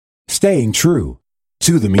Staying true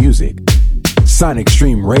to the music.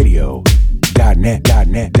 SonicStreamRadio.net.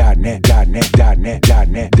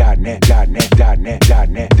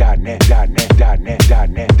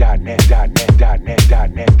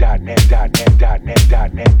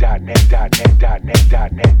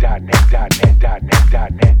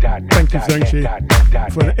 Thank you, Zanchi,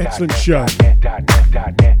 for an excellent show.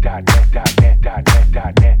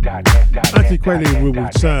 Anthony Quayle will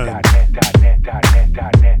return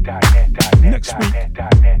next week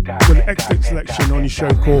with an excellent selection on your show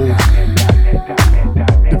called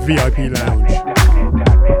The VIP Lounge.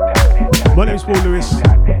 My name is Paul Lewis.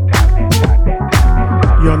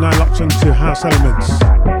 You're now locked onto House Elements.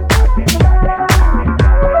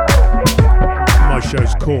 My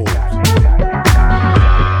show's called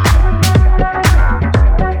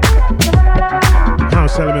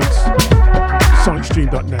House Elements.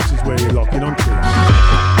 SonicStream.net is where you're locking onto.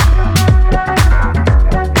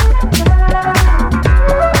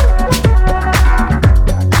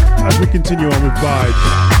 As we continue on with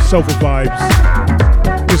vibes, soulful vibes,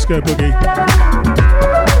 disco boogie,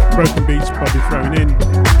 broken beats probably thrown in,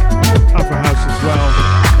 Afro house as well.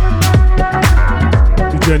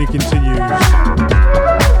 The journey continues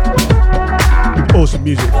with awesome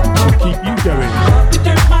music to keep you going.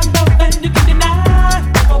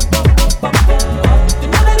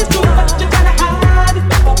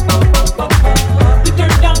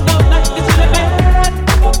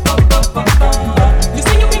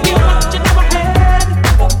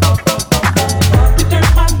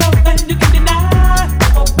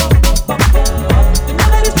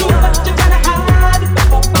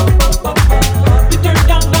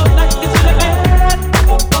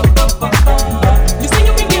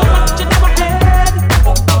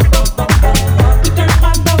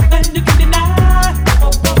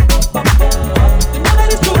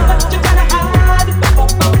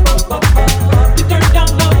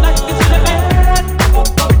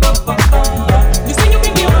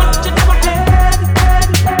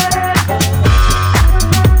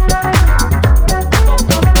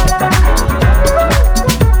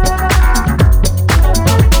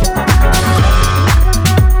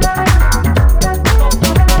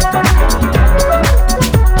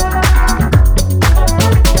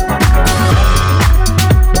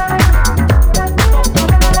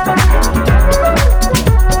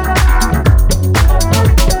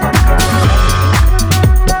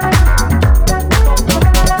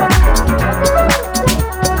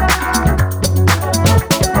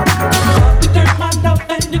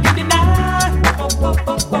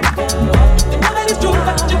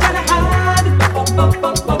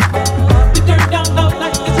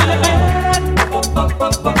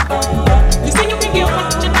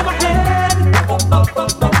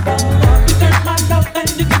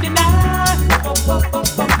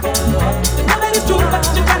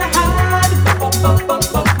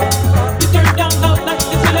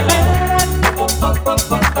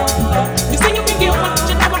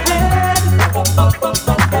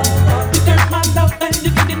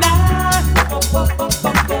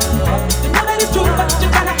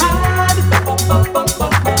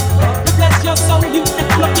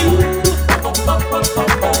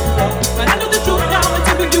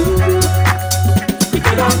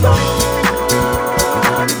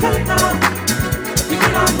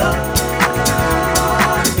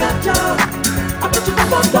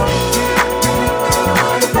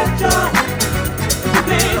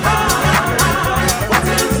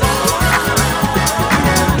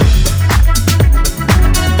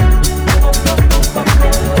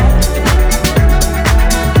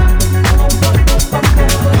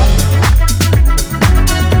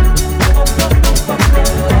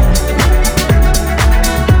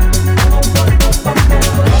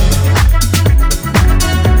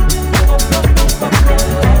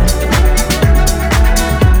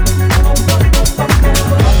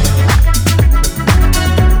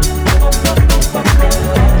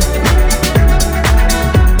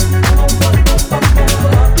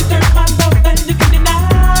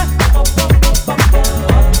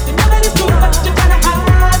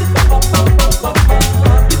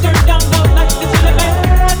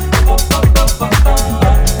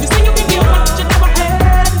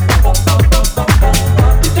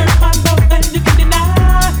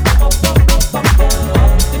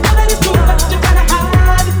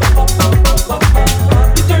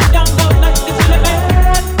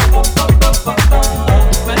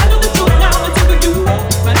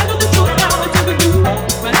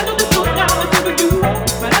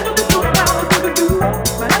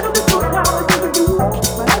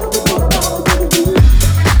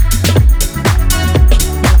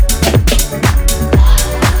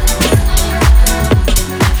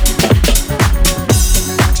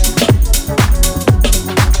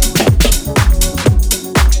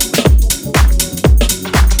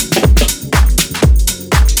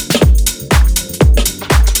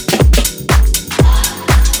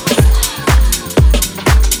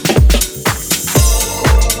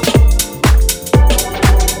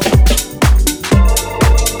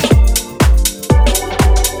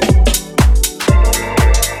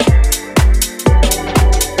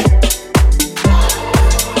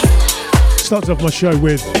 Starts off my show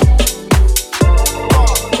with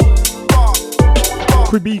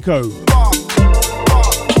Kribiko.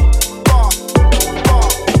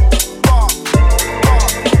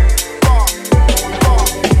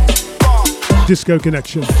 Disco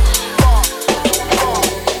Connection.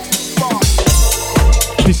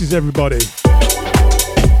 This is Everybody.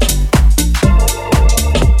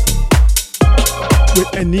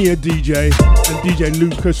 With Ania DJ and DJ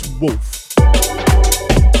Lucas Wolf.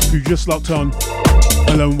 If you just locked on,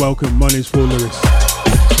 hello and welcome. My name's Paul Lewis.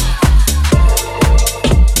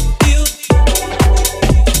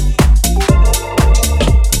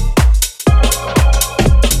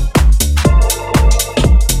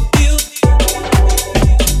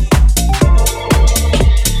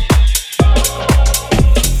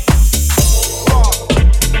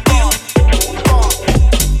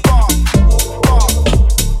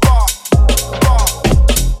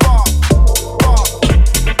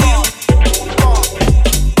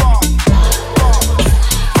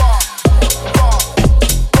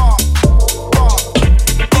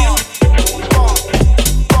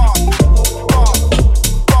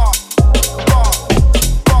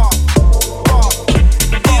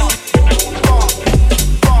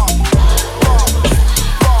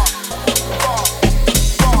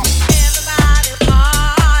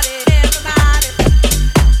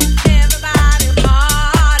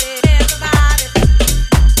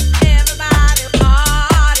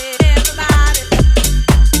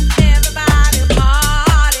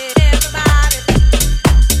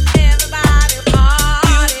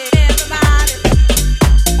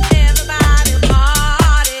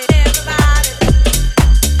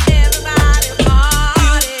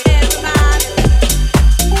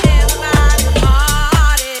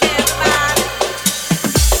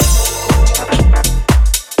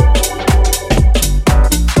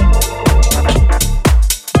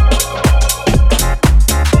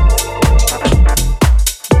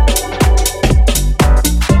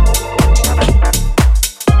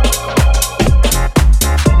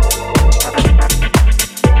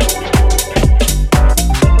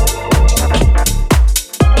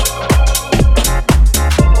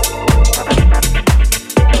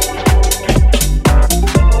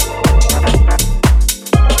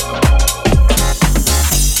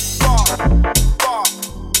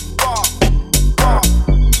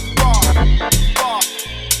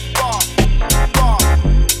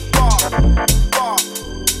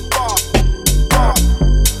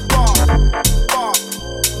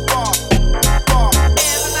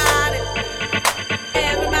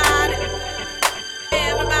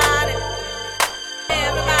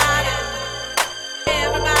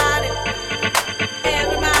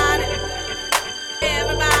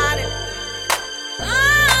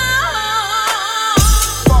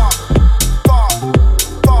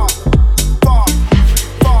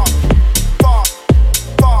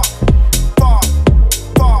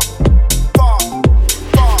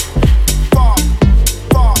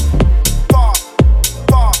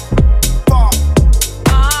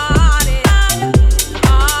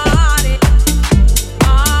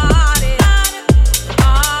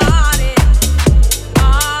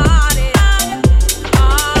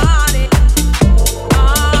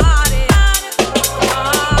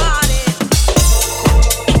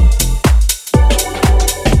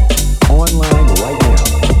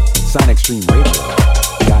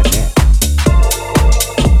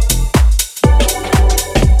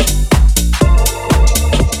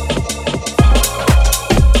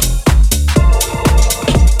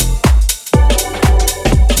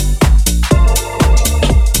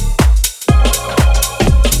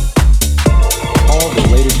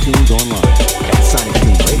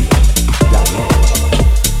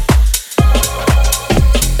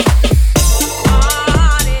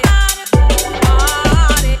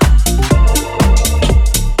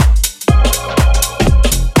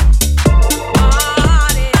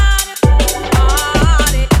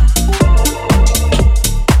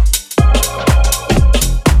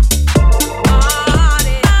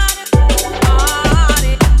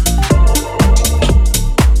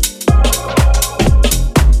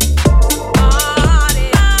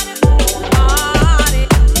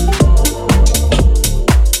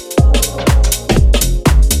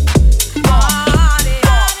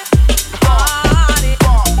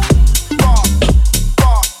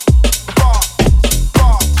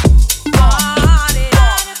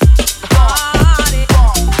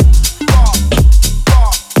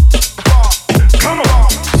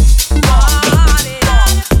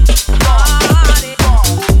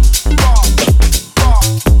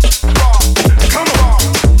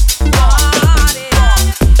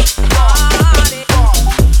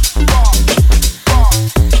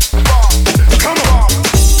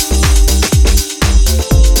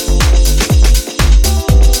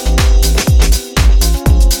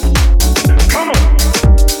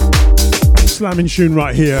 slamming tune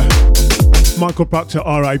right here. Michael Proctor,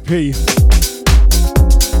 R.I.P.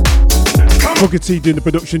 Booker T doing the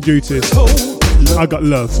production duties. I Got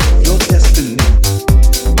Love. Your destiny.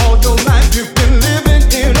 All your life you've been living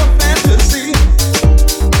in a fantasy.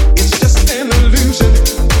 It's just an illusion.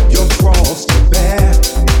 Your cross to bear.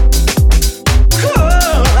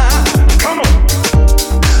 Come on.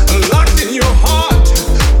 Locked in your heart,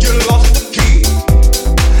 you lost the key.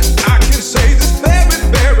 I can say this very,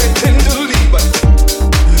 very tenderly, but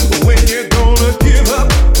when you're gonna give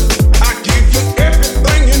up, I give you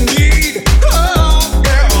everything you need. Oh,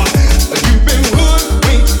 girl, you've been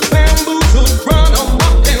hoodwinked, bamboozled, run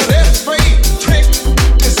amok and led astray, tricked,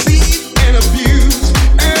 deceived, and abused.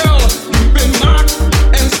 Girl, you've been mocked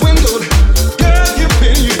and swindled. Girl, you've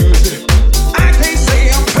been used. I can't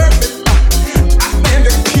say I'm perfect. I stand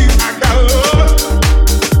accused. I got love,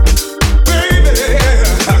 baby.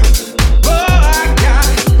 Oh, I got,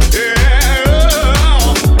 yeah.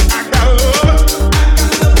 I got love.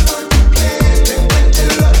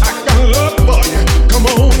 I got love for you. Come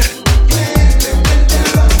on. I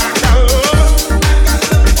got love.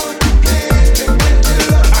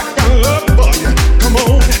 I got love for you. Come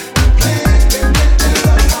on.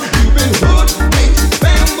 You've been hoodwinked,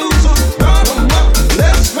 bamboozled, run amok,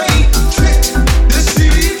 led astray, tricked,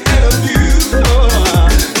 deceived, and abused.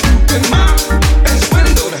 You've been mocked and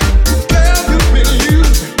swindled. Girl, you've been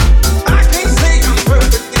used. I can't say I'm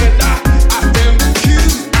perfect, and I stand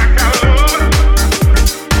accused. I got love. I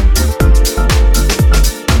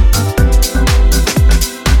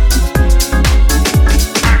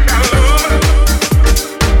got love.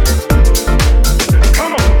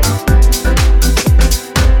 Come on. I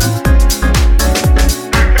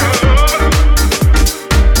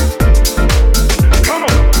got love. Come on.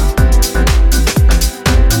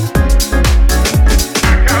 I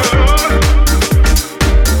got love.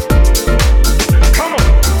 Come on.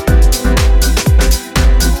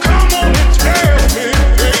 Come on and tell me,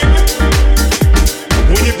 baby,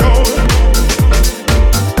 when you're going.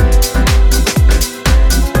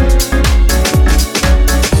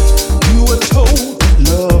 You were told that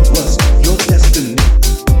love was your destiny.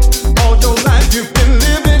 All your life you've been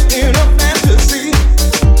living in a fantasy.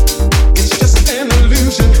 It's just an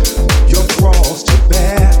illusion. Your cross to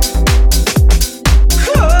bear.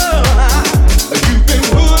 You've been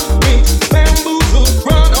hoodwinked, bamboozled,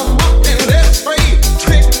 run amok and led astray,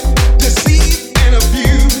 tricked, deceived, and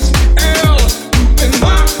abused. Girl, you've been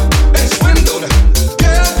mocked and swindled.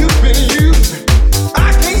 Girl, you've been used. I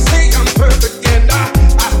can't say I'm perfect, and I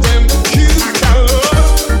stand accused. I got love.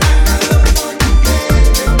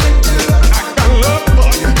 I got love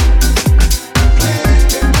for you. I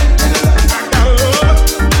got love.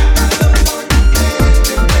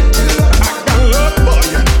 I got love for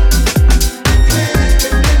you. I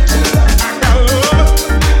got love.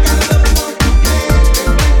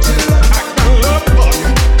 I got love for you.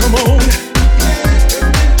 Come on.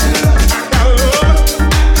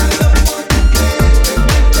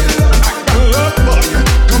 I got love. I got love for you.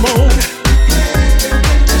 Come on.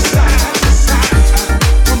 Side to side.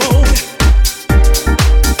 Come on.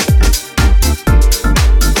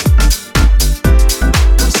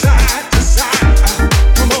 Side to side.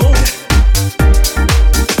 Come on.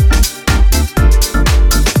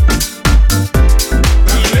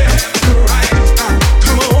 Left to right.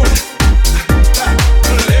 Come on.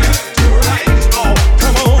 Left to right. Oh,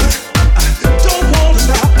 come on. Don't want to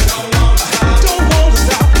stop. Don't want to stop. Don't want to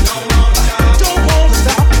stop. Don't want to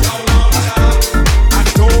stop. I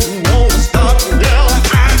don't want to stop. Girl,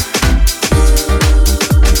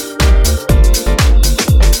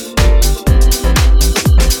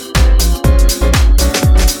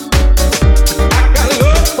 I got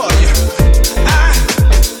love for you.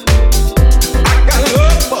 I got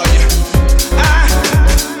love for you.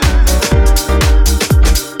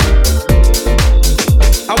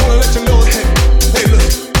 I want to let you know, hey, look,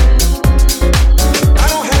 I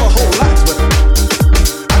don't have a whole lot, but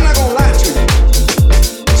I'm not gonna lie to you.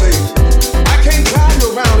 See, I can't drive you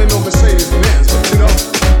around in no Mercedes-Benz, but you know,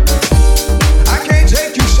 I can't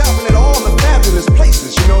take you shopping at all the fabulous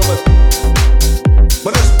places, you know,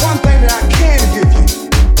 but there's one thing that I can give you.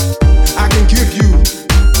 I can give you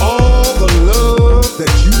all the love that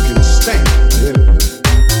you can stand.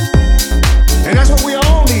 And that's what we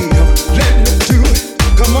all need. Let me do it.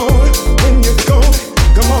 Come on, when you're going.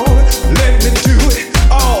 Come on, let me do it.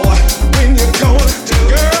 Oh, when you're going.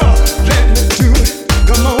 Girl, let me do it.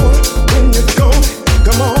 Come on, when you're going.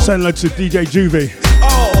 Come on. Saying hello to DJ Juvie.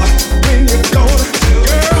 Oh, when you're going.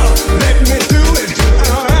 Girl, let me do it.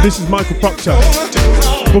 This is Michael Proctor,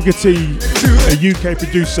 Booker T, a UK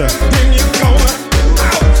producer. When you're going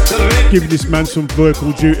out, Giving this man some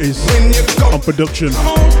vocal duties on production.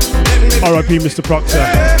 R.I.P. Mr. Proctor.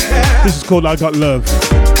 This is called I Got Love.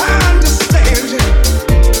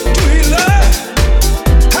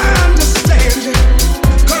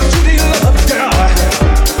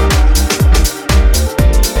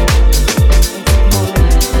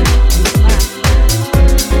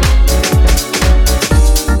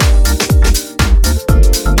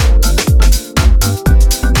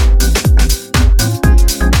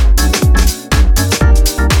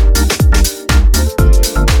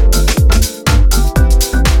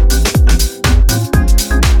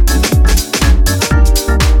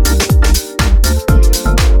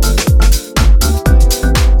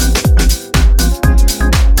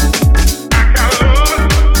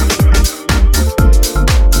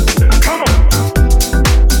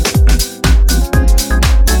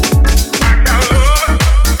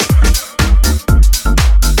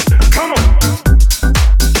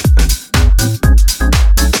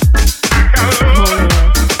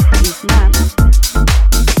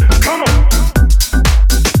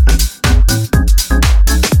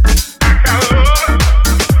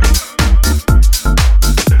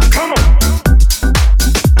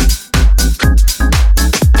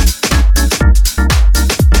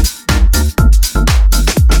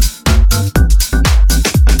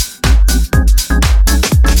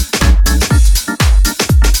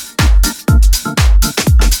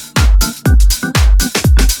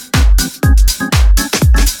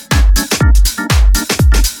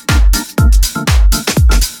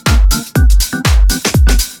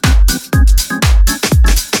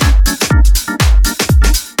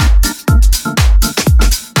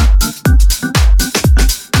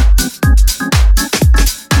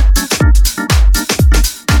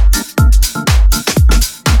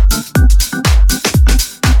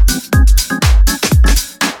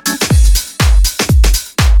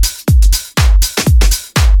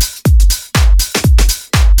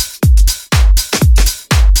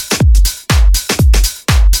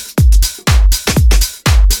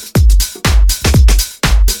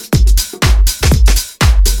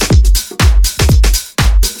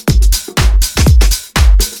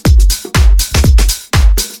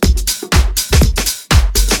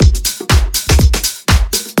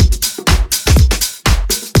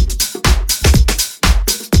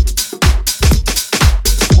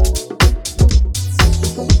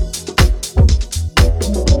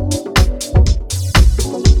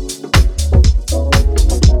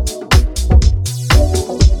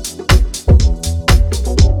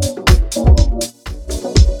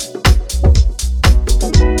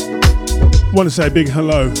 Want to say a big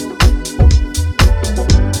hello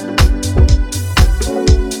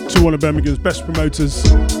to one of Birmingham's best promoters,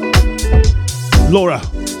 Laura.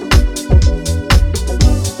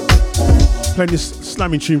 Playing this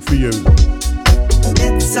slamming tune for you.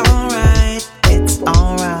 It's alright, it's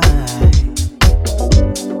alright.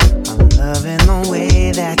 I'm loving the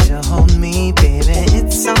way that you hold me, baby.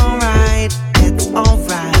 It's alright,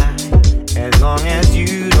 as long as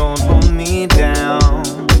you don't hold me down.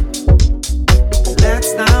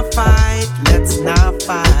 Let's not fight, let's not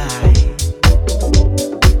fight.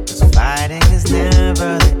 'Cause fighting is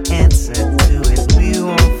never the answer to it. We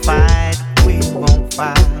won't fight,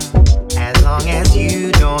 as long as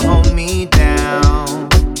you don't hold me down.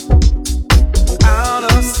 Out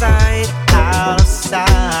of sight,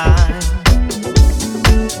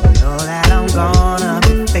 know that I'm gonna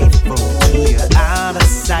be faithful to you. Out of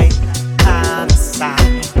sight,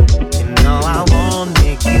 you know I won't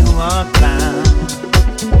make you a clown.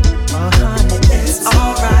 Oh honey, it's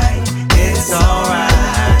alright,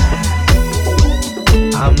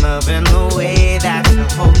 I'm loving the way that you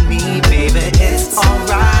hold me, baby. It's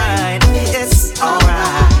alright,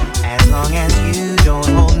 as long as you don't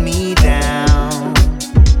hold me down.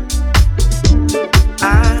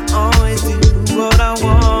 I always do what I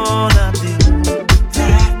wanna do.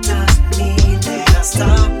 That doesn't mean that I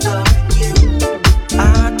stop loving you. I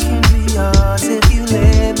can be yours if you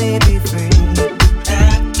let me be free.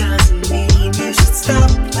 That doesn't mean you should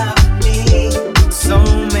stop loving me. So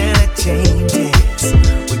many changes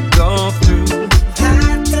we go through.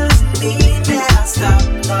 That doesn't mean that I stop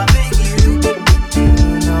loving you. You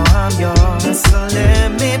know I'm yours, so let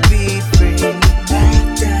me be free. That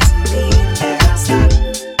doesn't mean that I stop.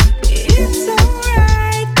 It's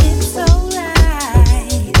alright,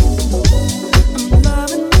 I'm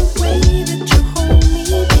loving the way that you hold me,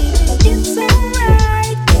 baby. It's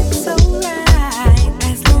alright,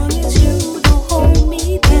 as long as you don't hold me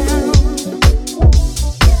down.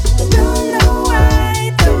 Don't know why.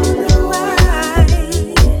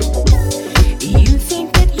 You think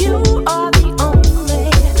that you are the only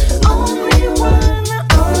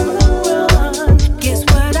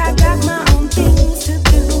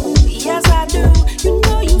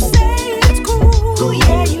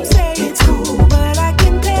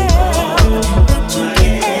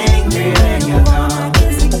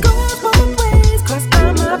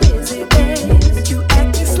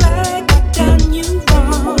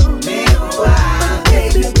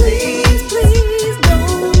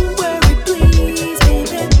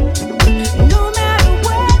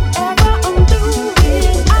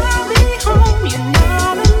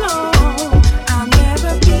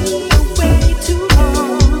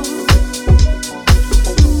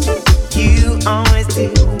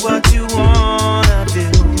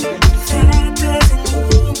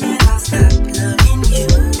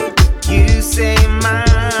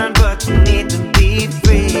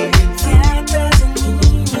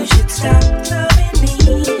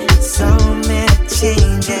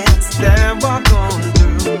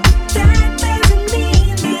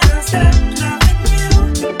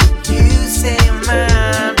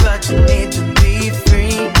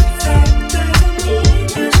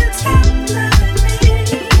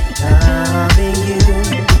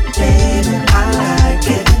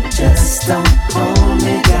don't hold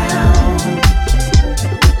me down.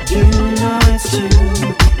 You know it's true,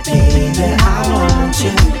 baby, I want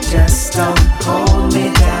you. Just don't hold me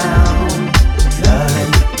down.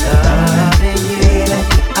 Loving you,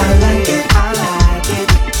 I like it,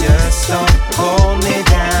 just don't hold me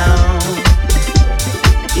down.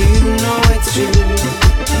 You know it's true,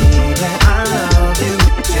 baby, I love you.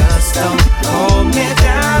 Just don't hold me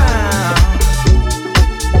down.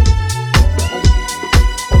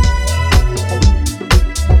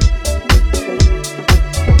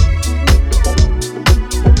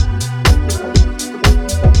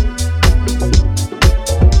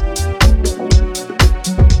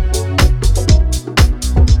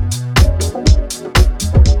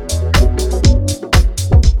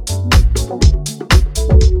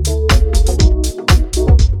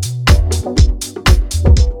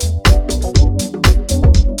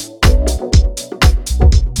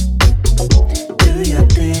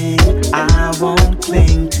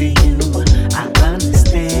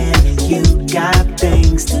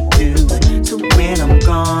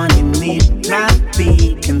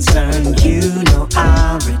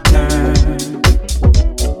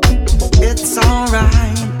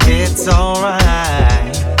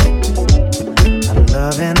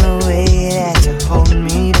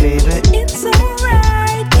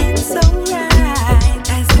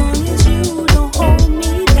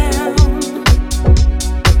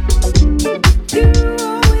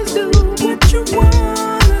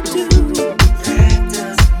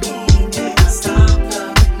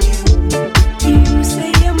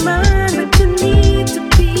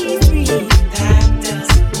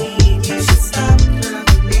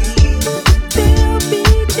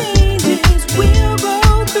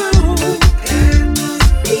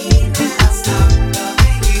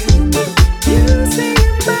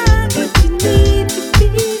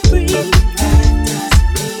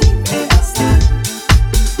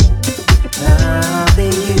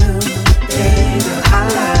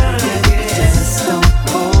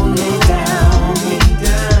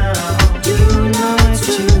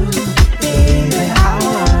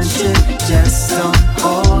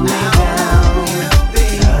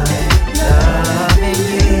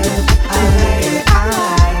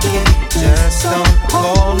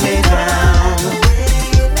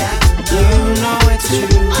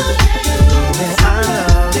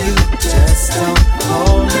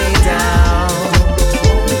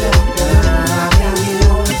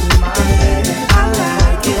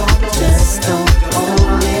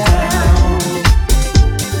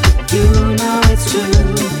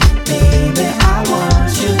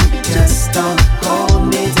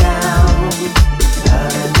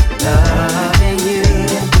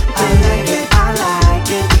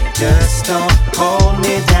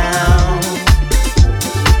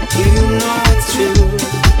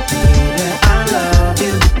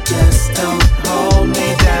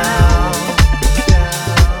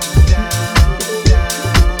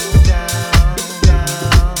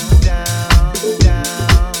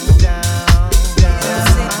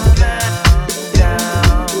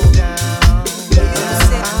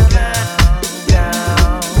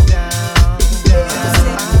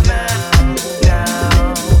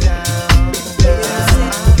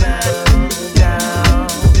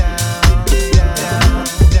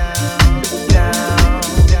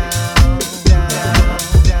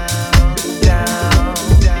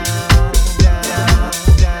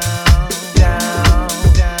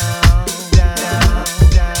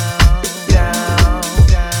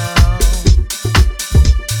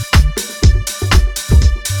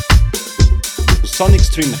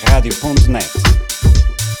 SonicStreamRadio.net.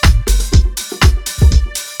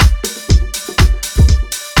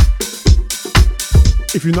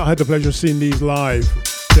 If you've not had the pleasure of seeing these live,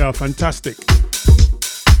 they are fantastic.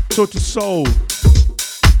 Sort of Soul,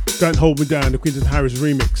 Don't Hold Me Down, the Quinton Harris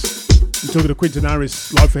remix. I'm talking to Quinton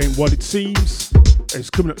Harris, Life Ain't What It Seems.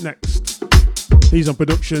 It's coming up next. He's on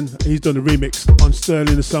production, he's done a remix on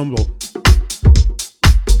Sterling Ensemble.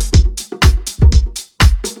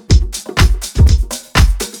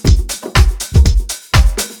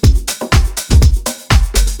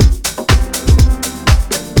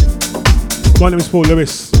 My name is Paul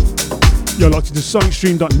Lewis. You're locked into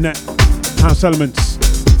SonicStream.net, House Elements.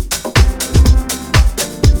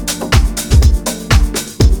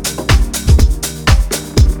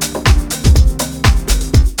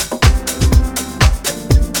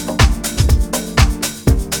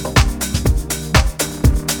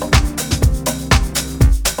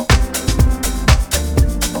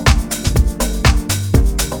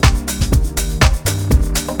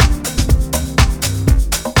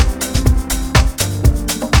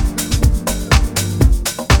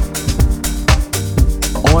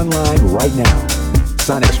 online right now.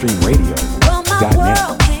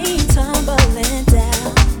 SonicStreamRadio.net.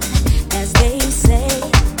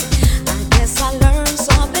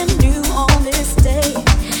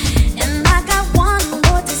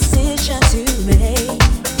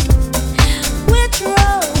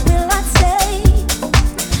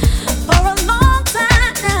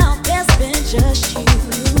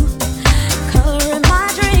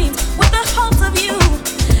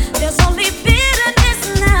 Only bitterness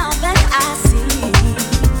now that I see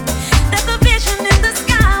that the vision in the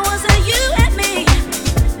sky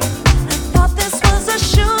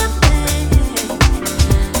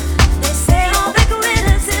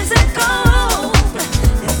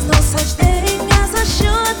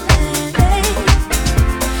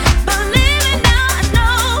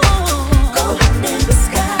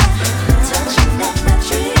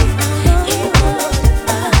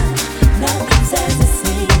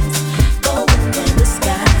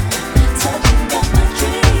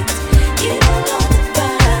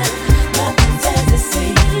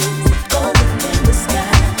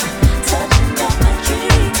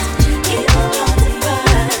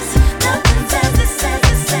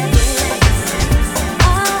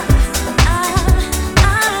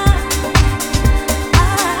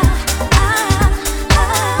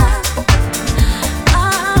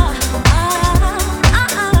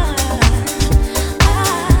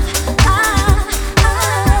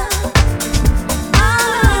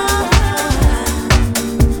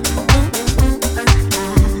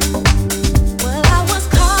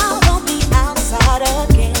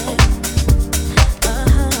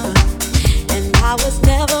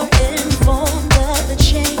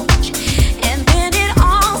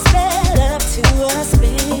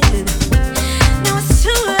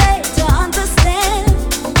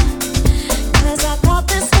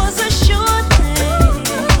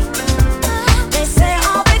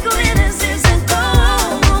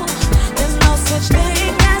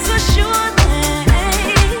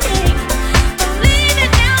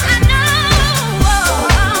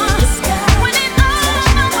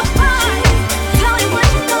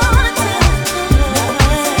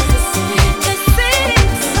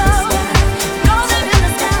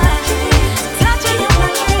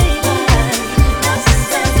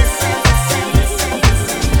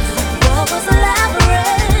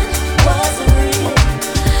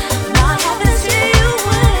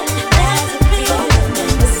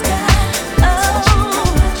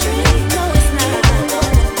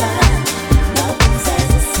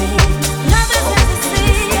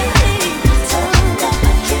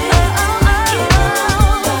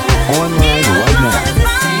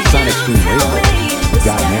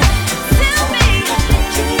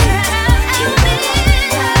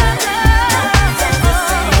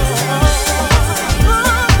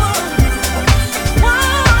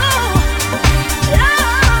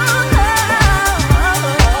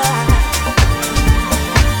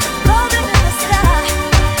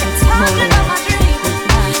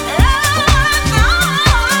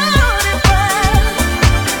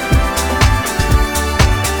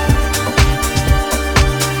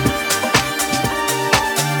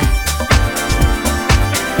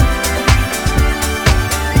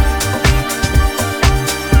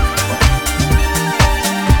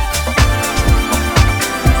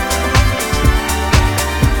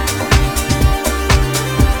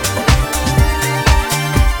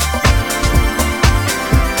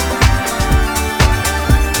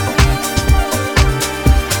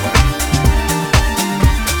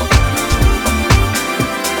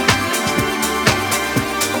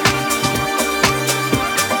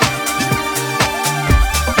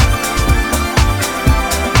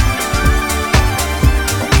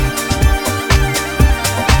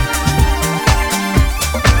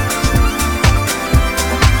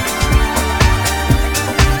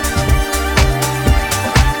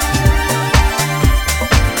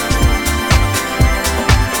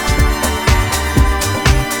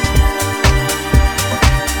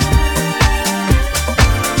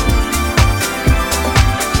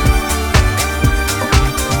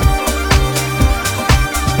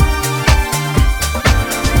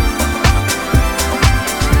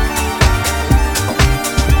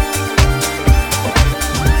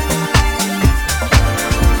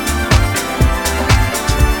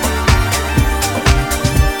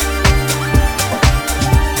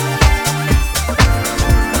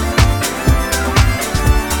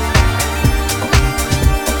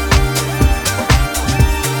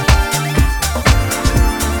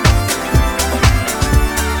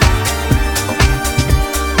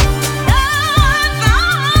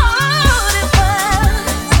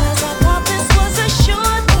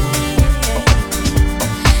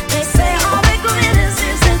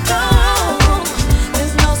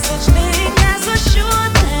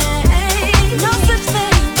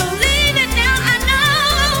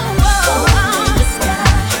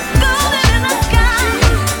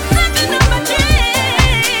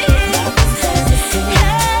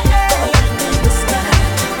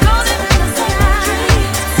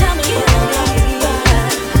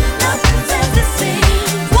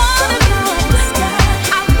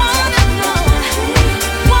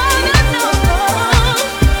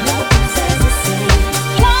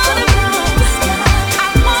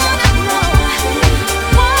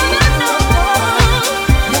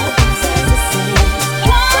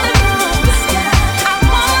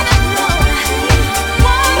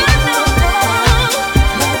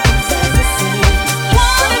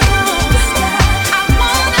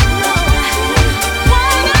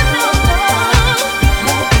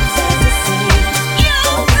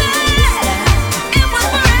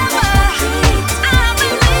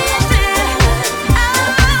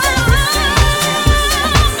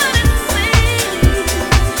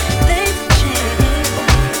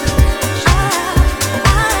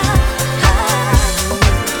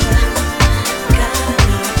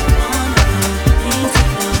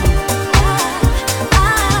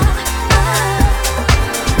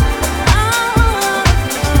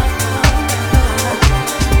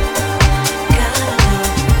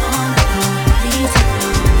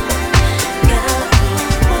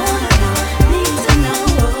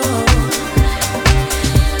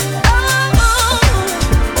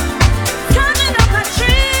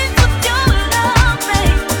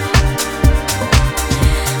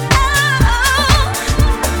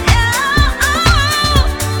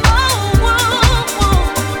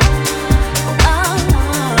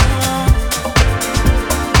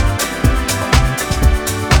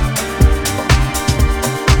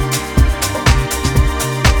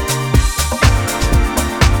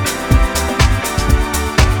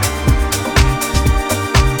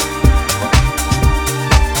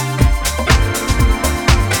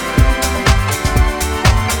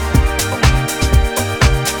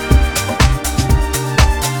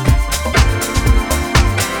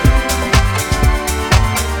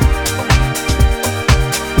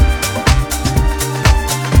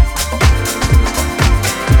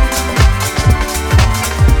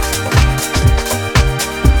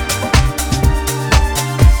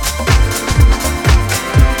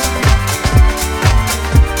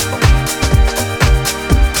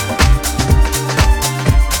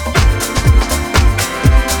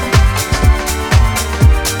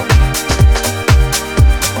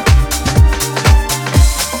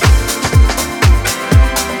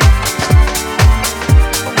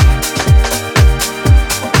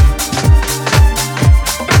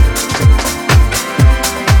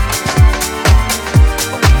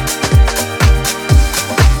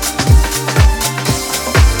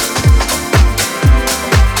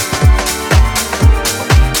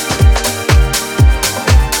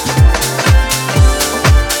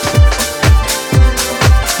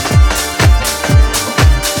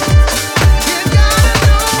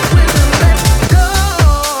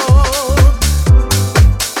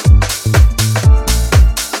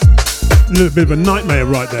little bit of a nightmare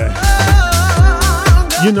right there.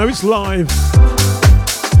 You know it's live.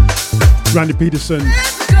 Randy Peterson,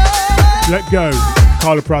 Let Go,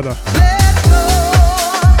 Carla Prada.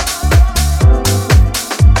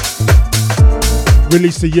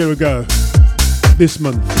 Released a year ago, this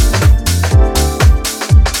month.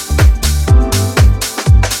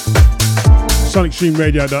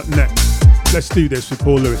 SonicStreamRadio.net. Let's do this with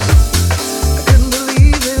Paul Lewis. I couldn't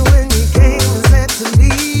believe it when you came and said to me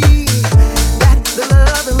that the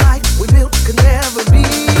love and life we built could never be.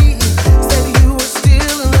 Said you were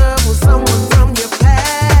still in love with someone from your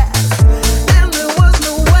past, and there was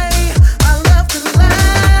no way our love could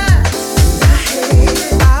last.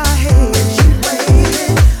 I hate it, you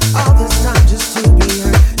waited all this time just to be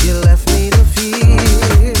hurt. You left me to feel.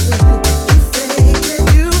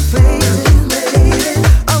 You faked it.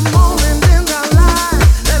 A moment in our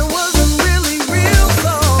lives that wasn't really real,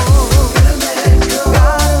 so gotta let go,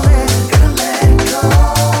 gotta let go,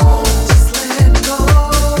 just let go,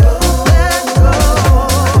 let go,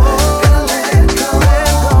 gotta let go,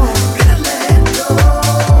 gotta let go,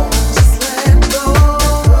 just let go,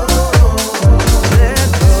 let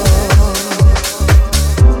go.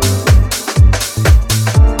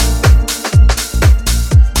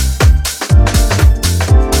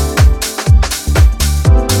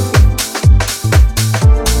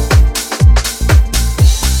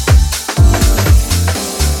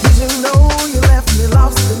 Did you know you left me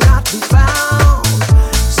lost and not be found?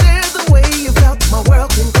 Shared the way you felt, my world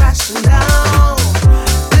came crashing down.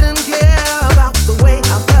 Didn't care about the way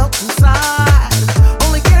I felt inside.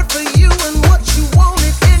 Only cared for you and what you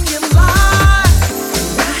wanted in your life.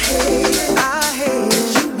 I hate it,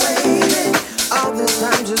 you waited all this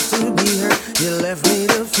time just to be hurt. You left me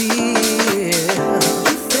to feel.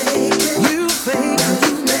 You faked it,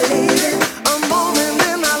 you made it. A moment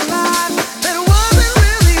in our lives that wasn't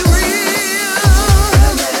really real.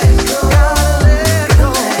 Gotta let go, let go,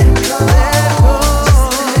 let go, let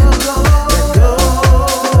go, let go.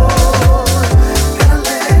 Gotta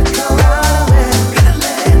let go, gotta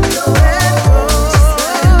let go,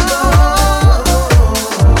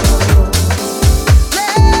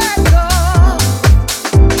 let go,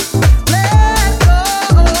 let go.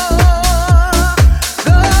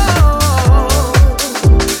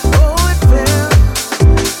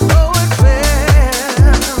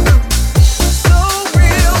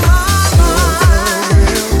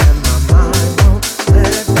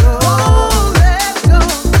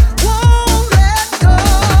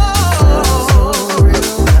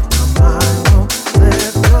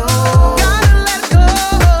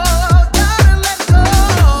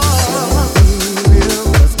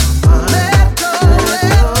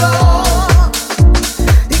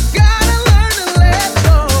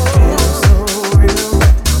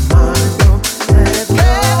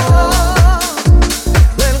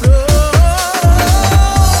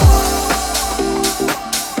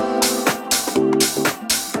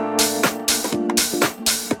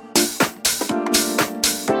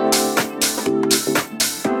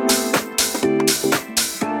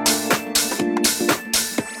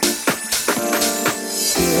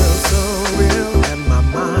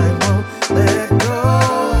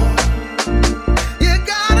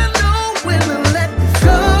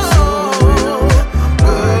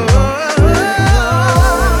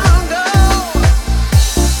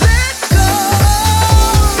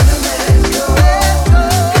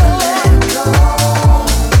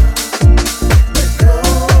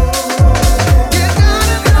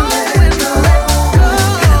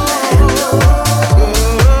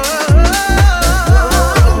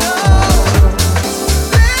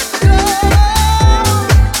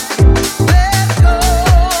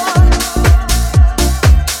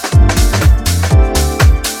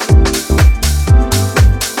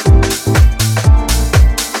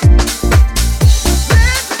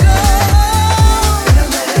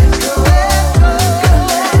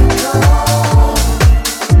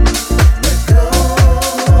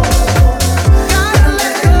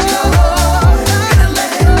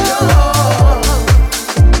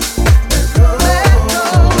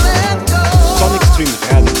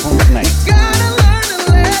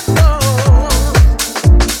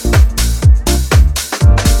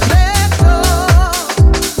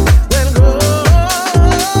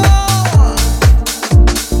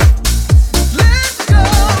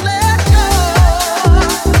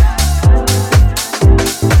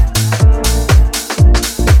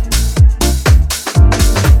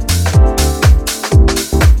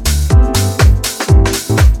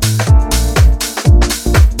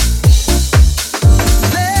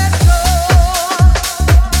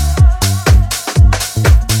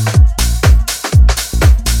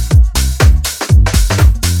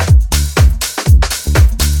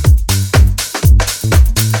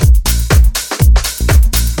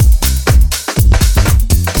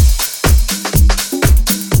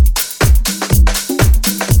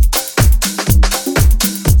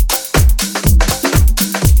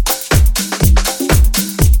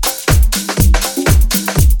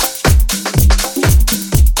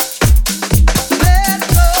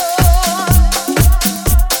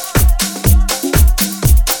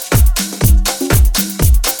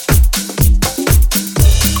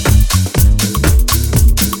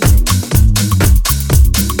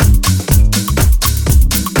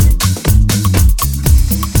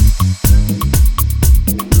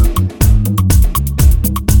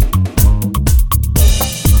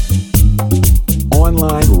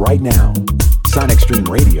 right now.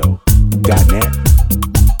 SonicStreamRadio.net.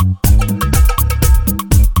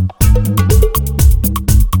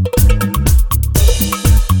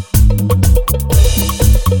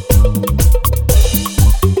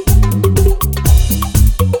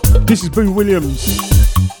 This is Boo Williams,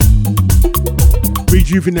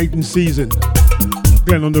 Rejuvenating Season,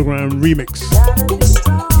 Glen Underground remix.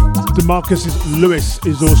 DeMarcus Lewis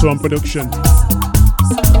is also on production.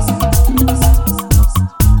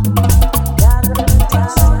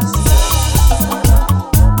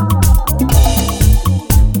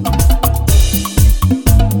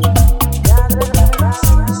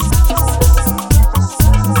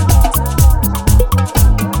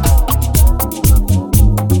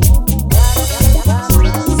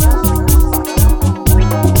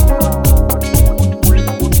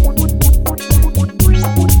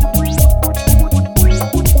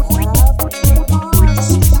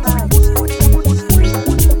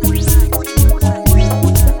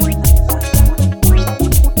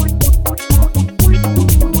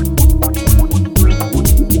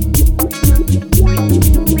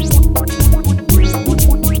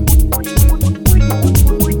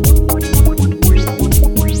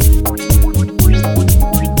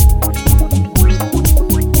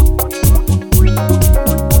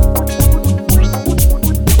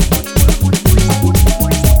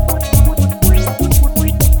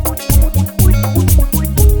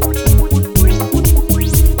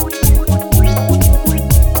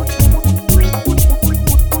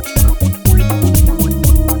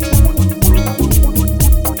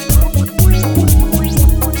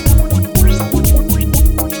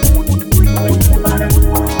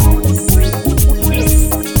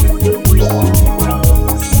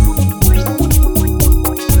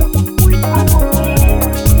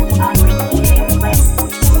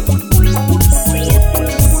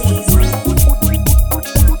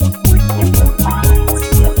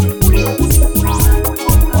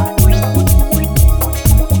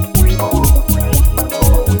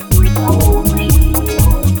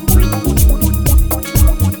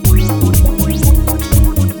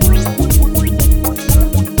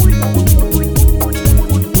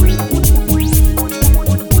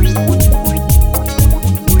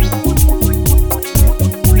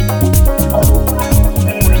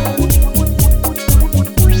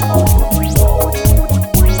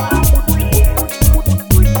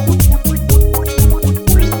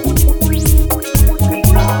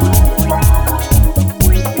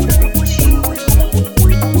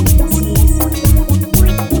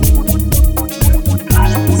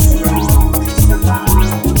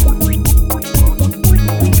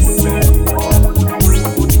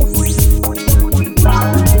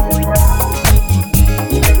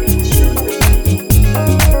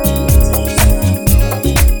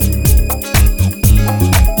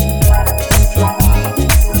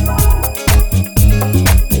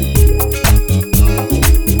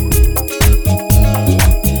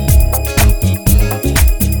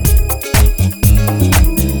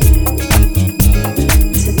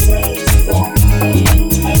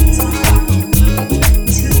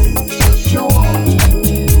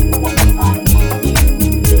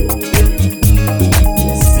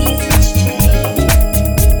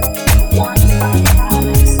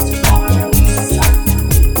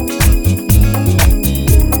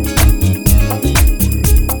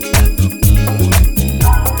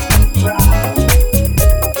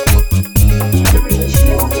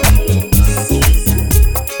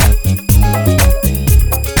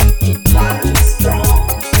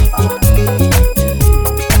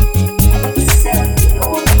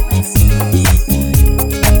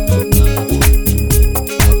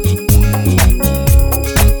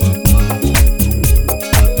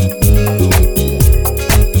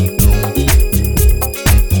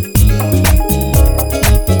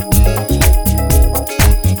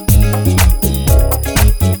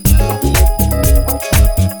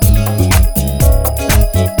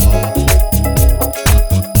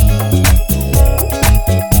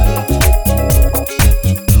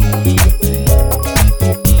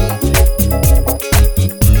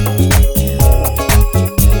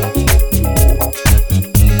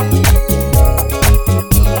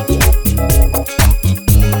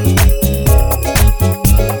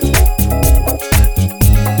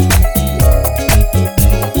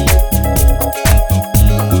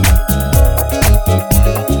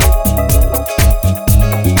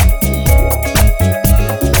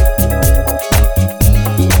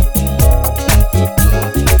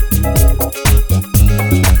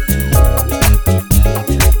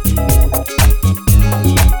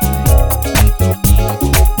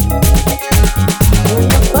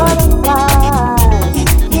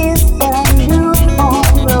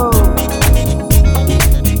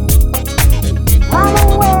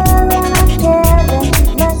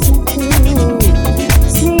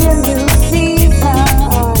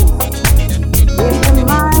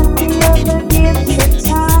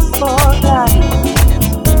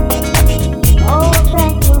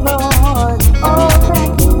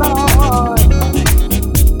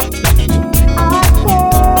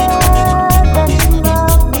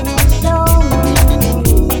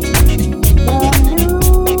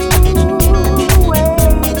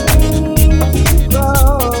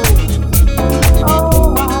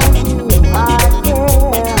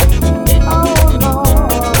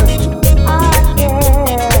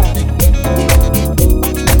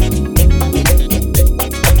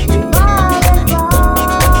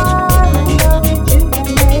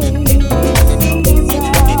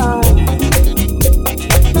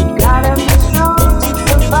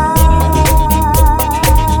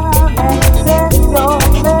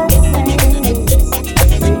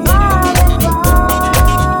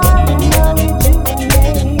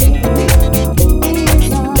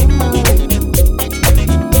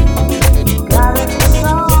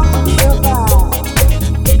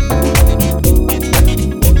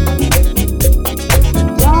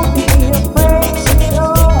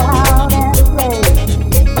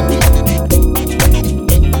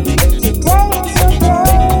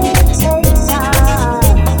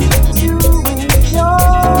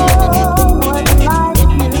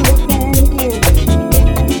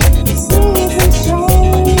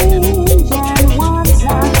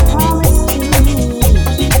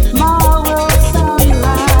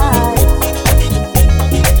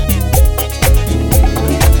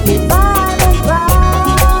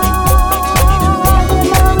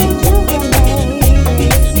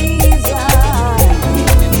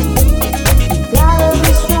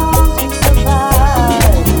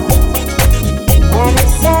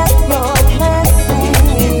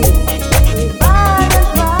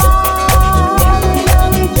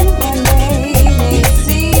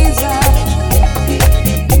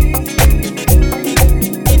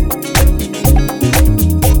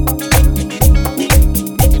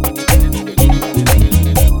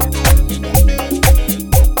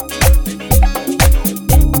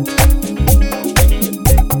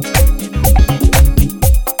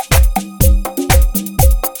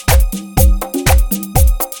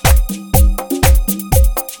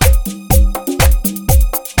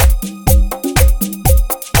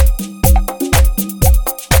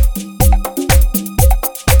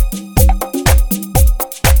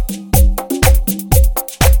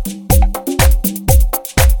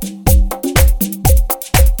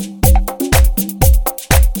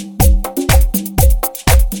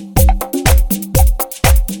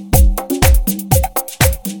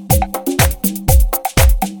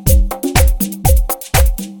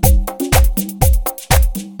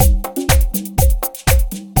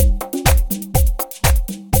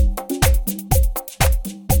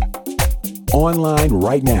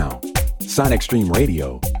 right now.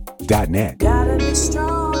 SonicStreamRadio.net. Gotta be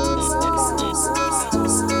strong.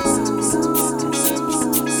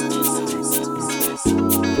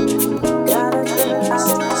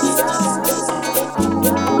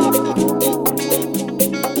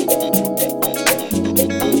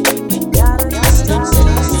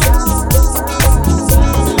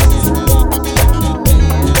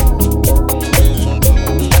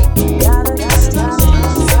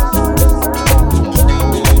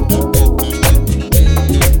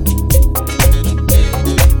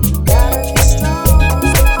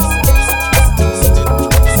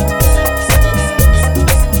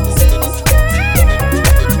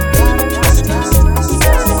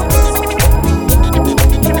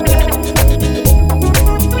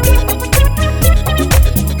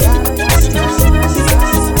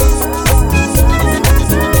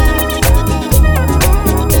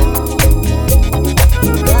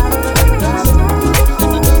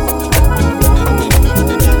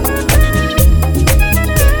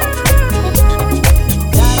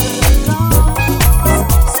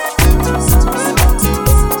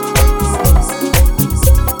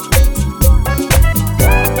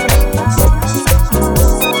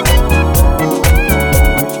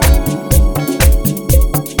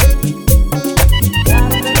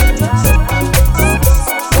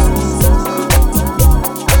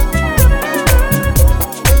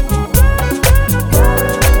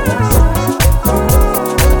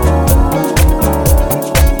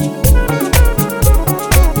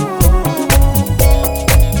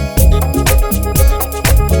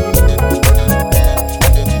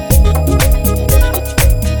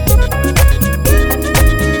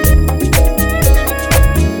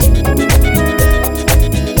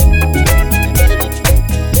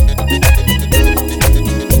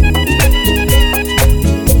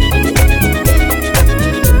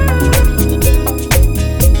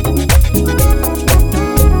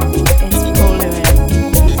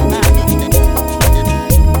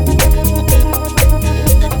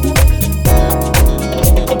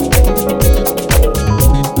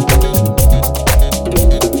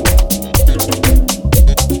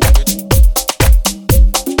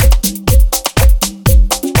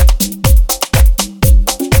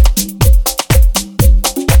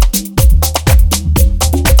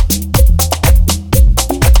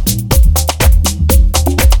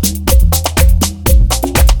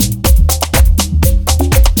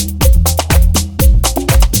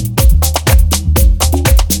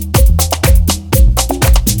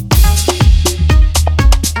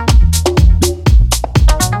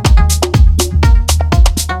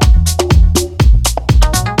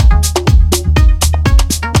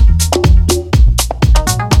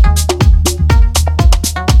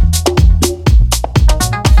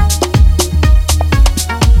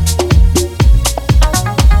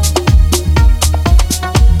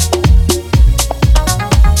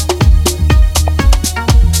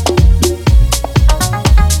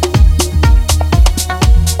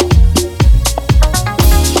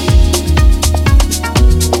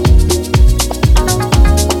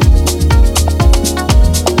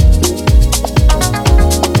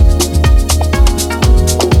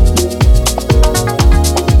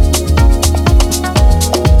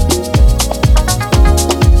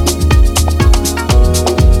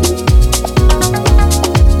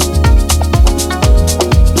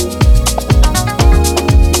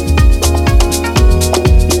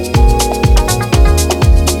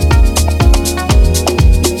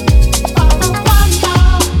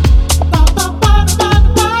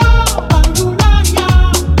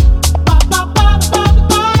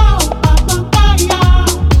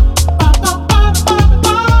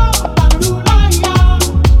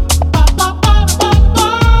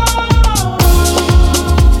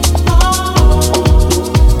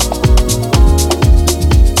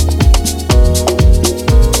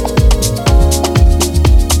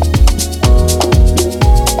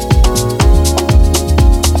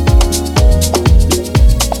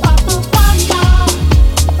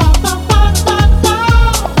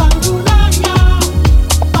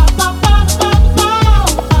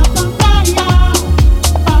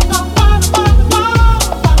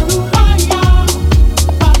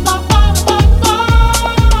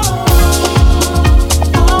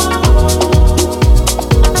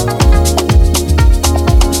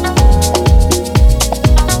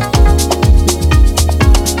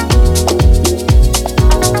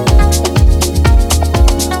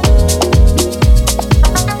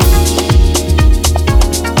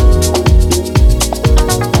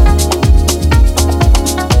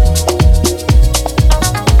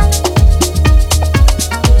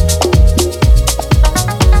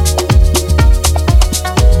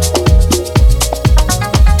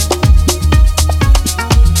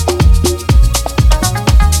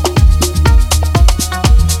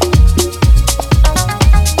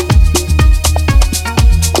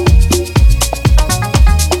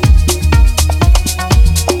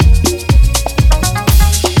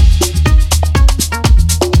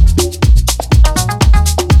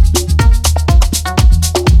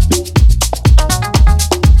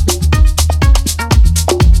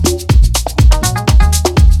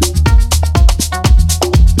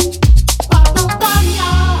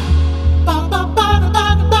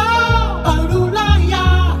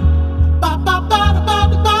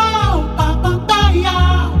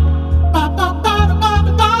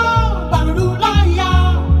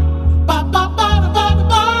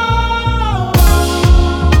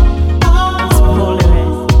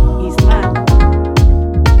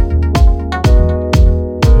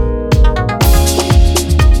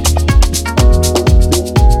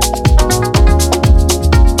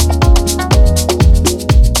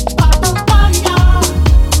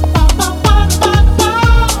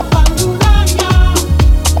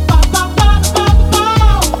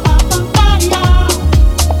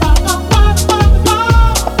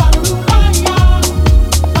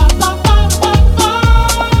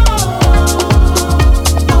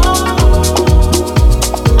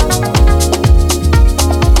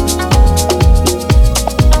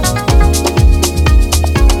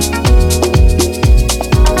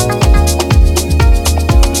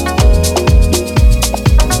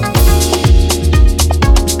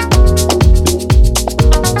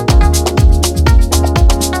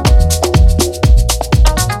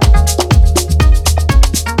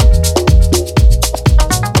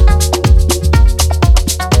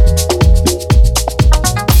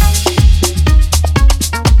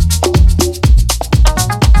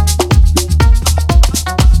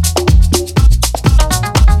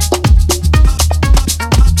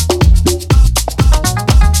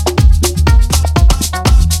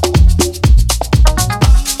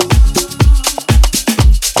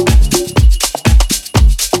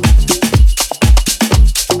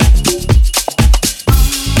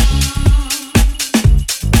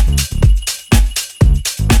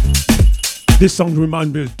 This song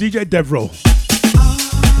reminds me of DJ Devereaux.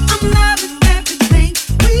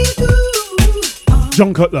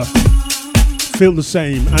 John Cutler. Feel the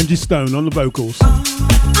Same. Angie Stone on the vocals.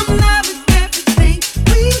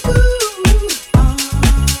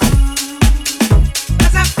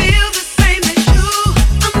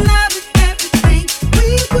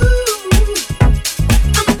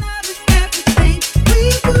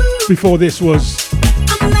 Before this was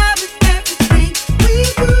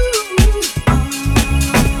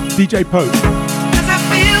DJ Pope,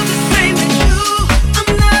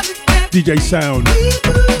 DJ Sound,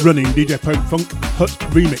 running DJ Pope Funk Hut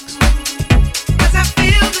Remix.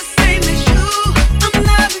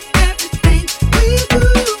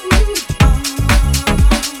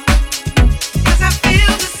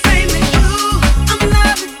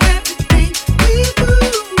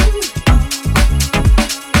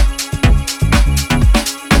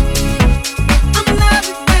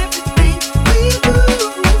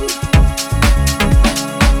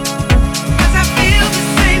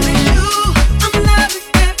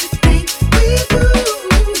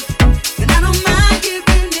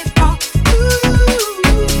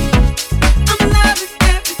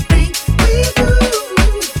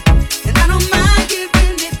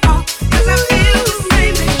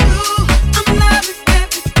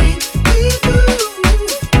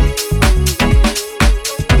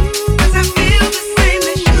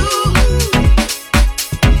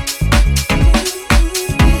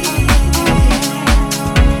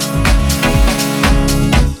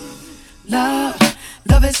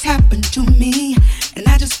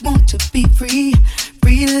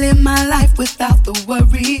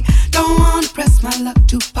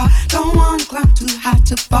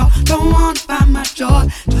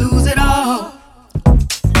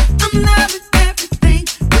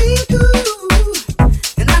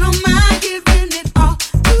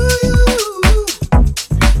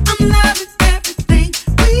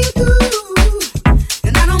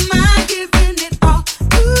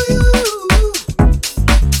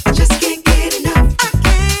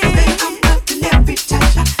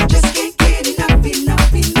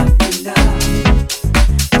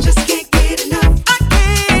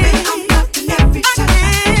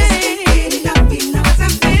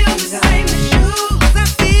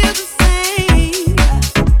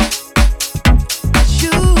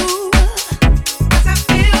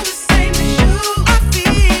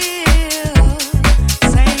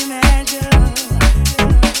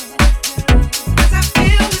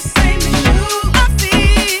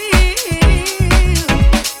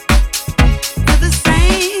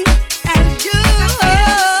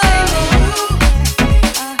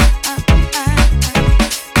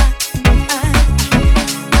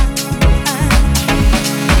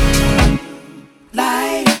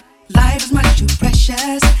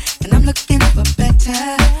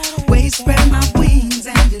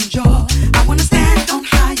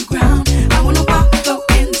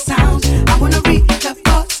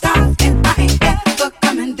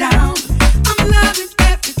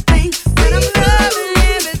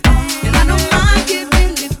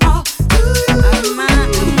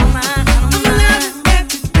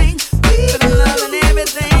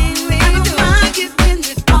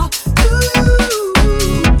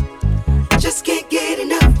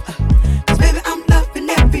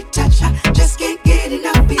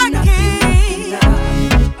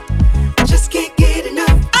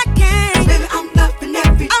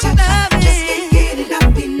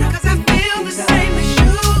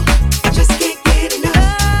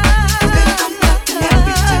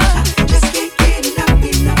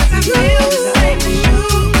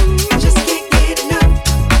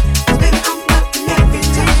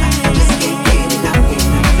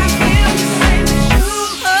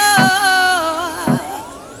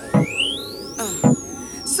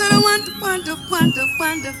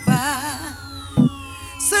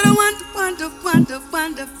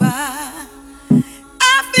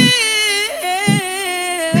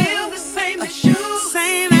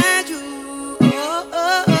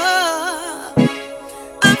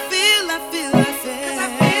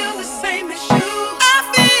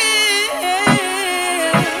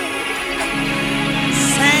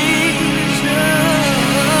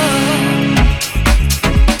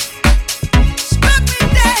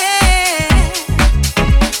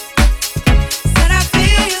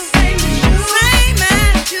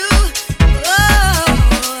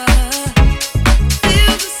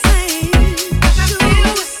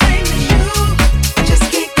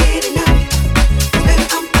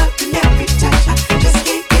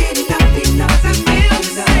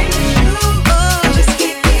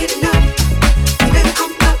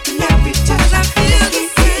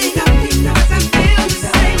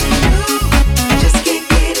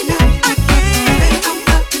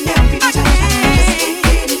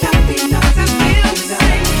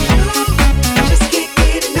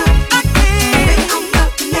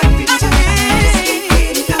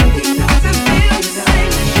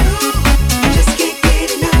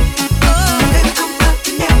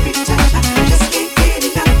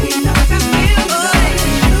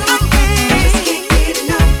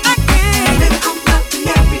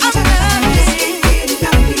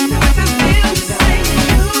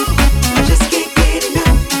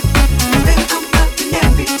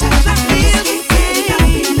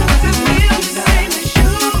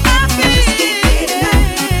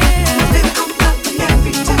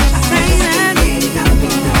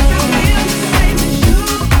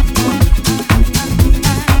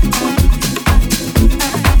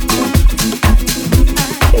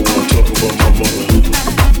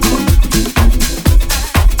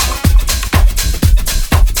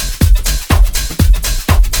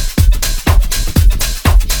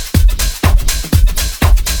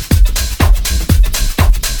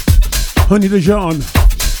 Honey Dejan.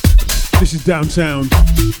 This is Downtown.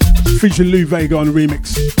 Featuring Lou Vega on the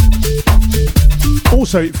remix.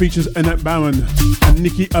 Also, it features Annette Bowen and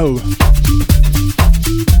Nikki O.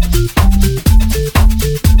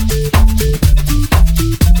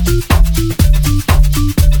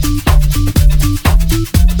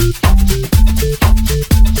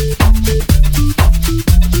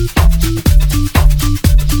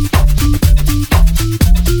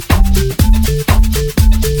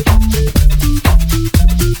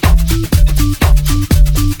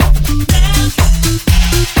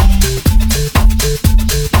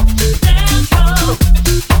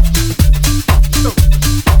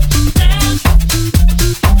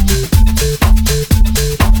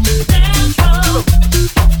 Dance.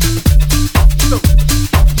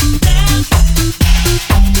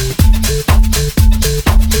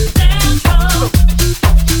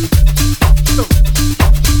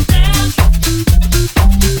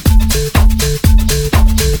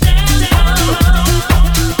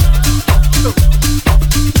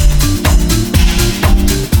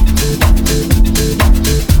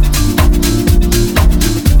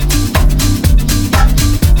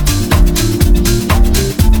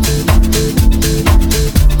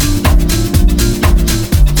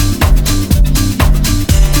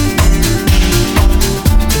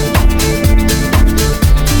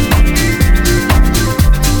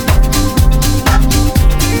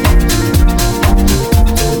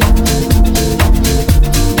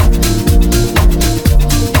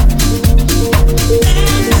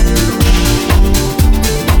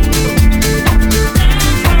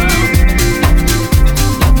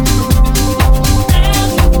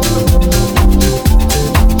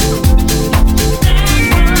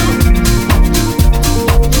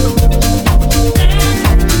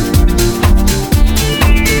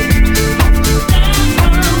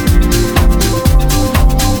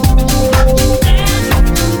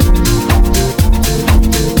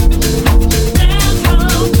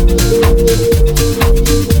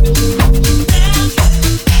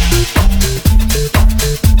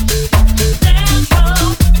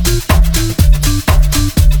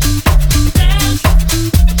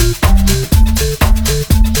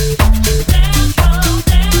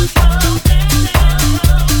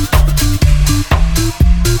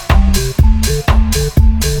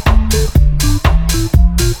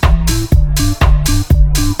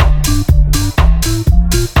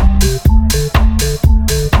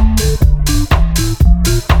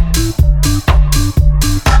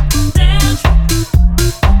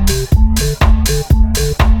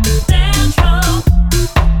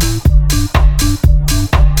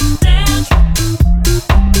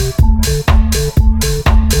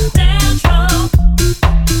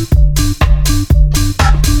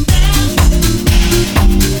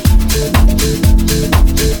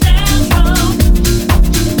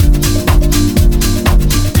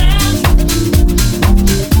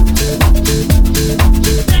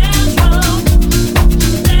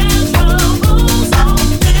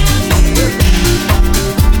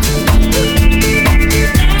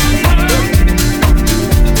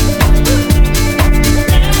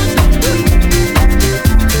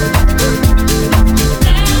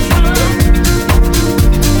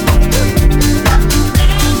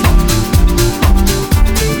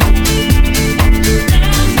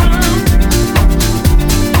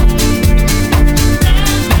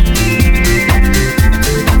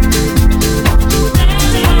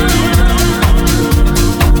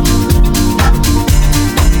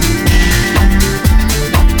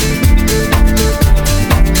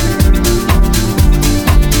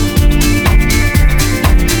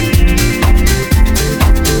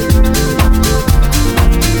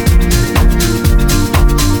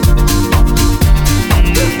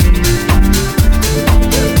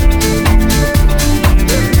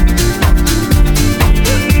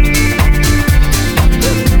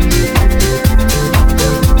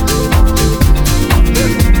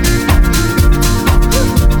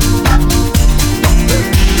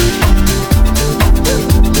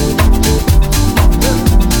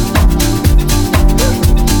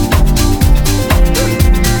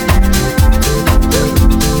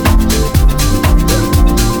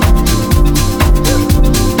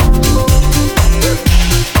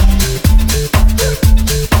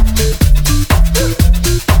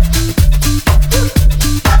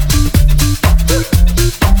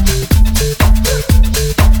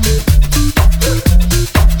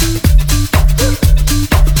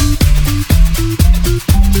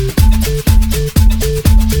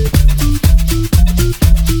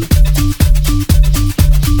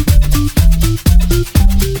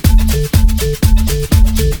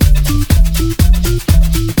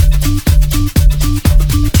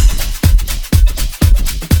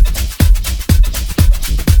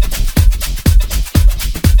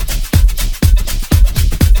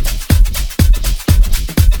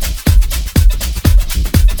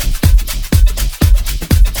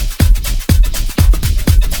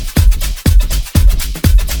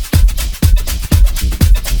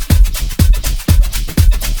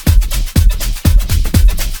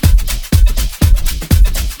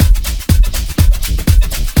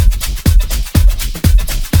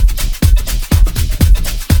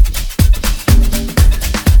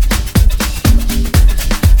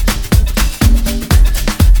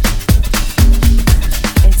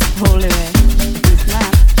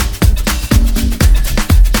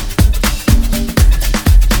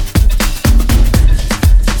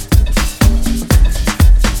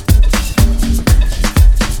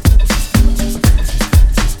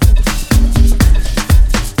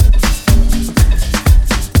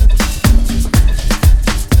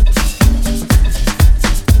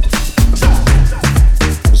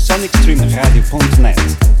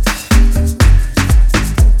 sonicstreamradio.net.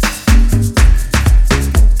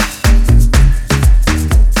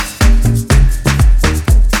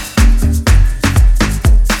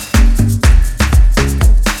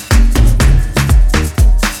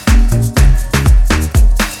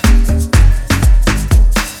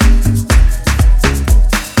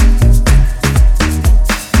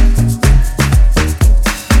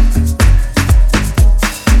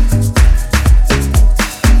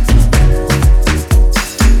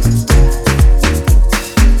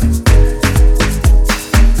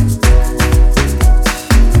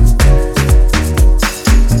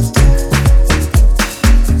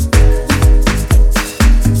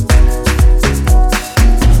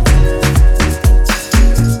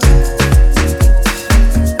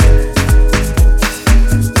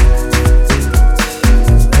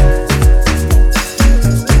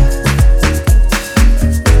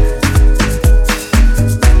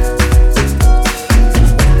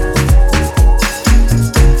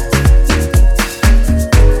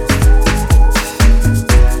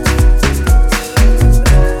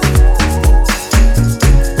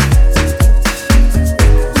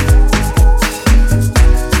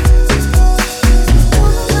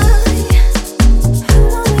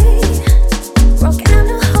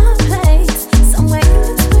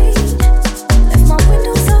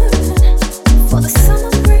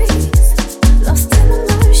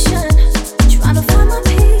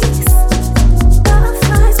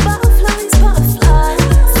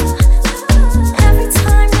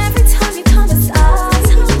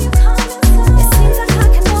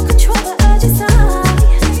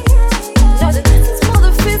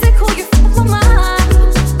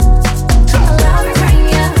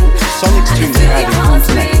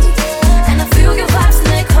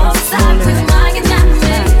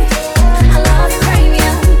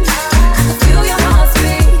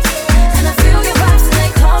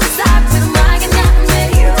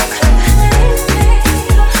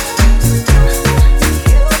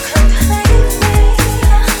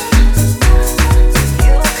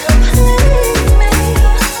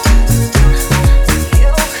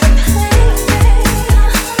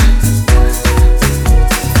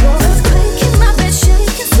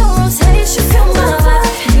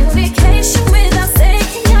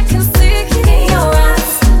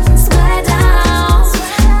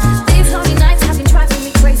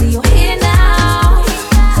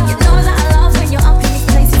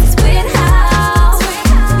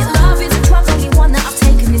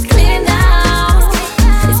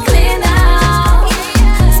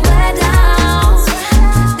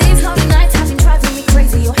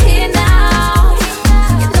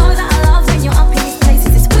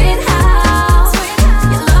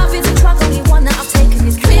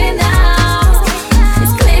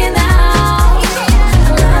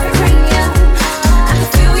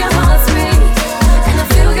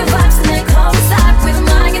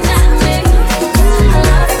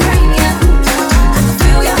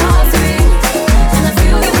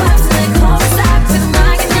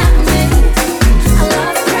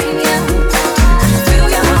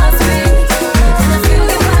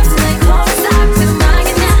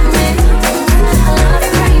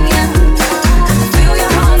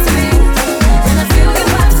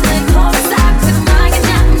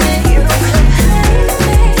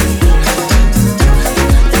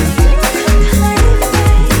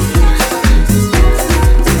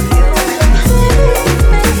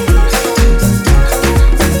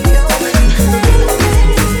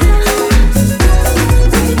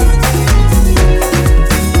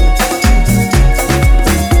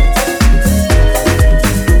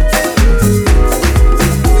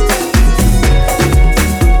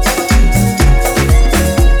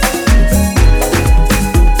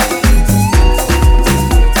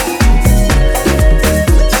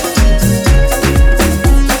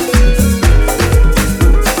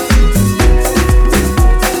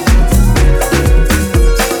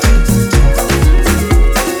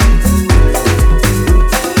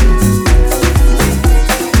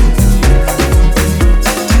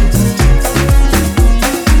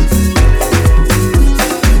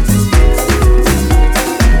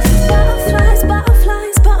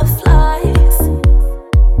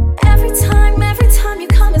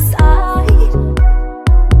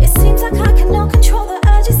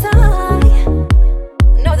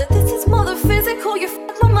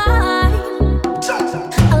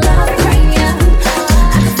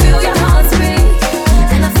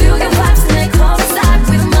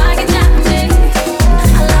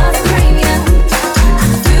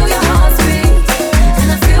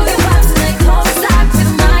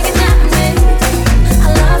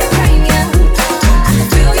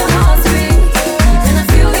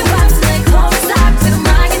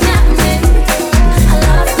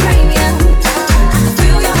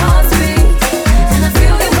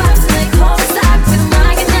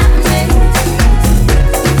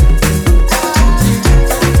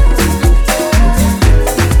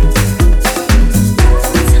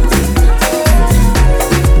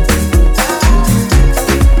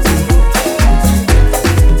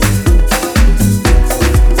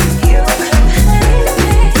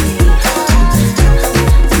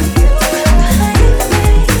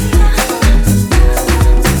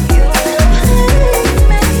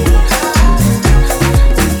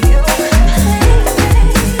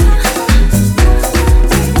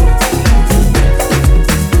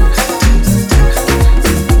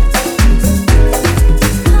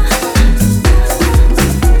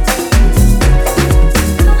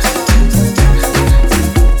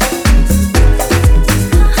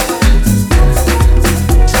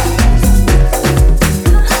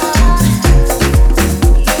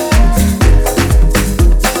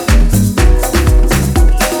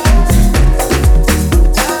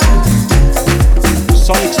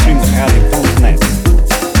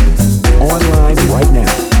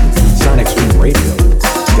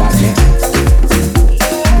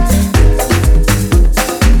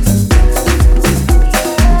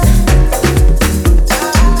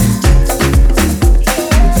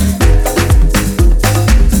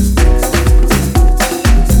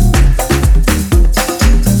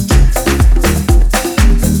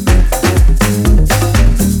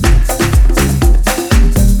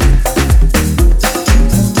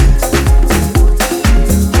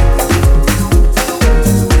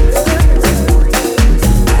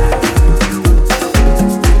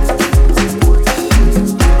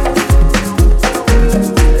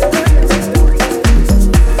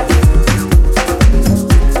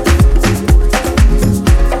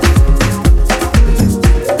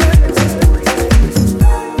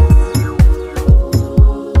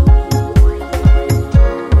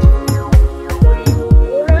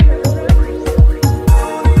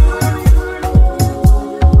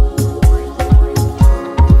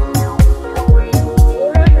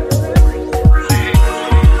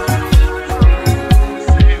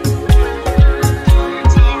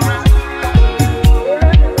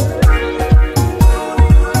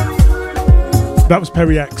 That was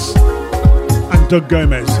Perry X and Doug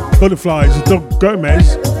Gomez. Butterflies, Doug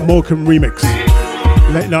Gomez, Morecambe remix.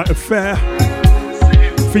 Late Night Affair,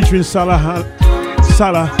 featuring Salah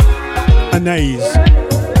Anais.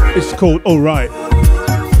 It's called Alright.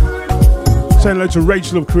 Saying hello to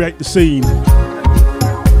Rachel of Create the Scene.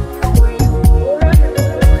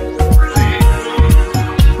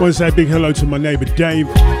 I want to say a big hello to my neighbour Dave.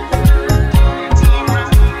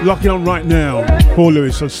 Locking on right now, Paul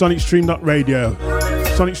Lewis on sonicstream.radio,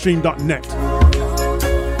 sonicstream.net.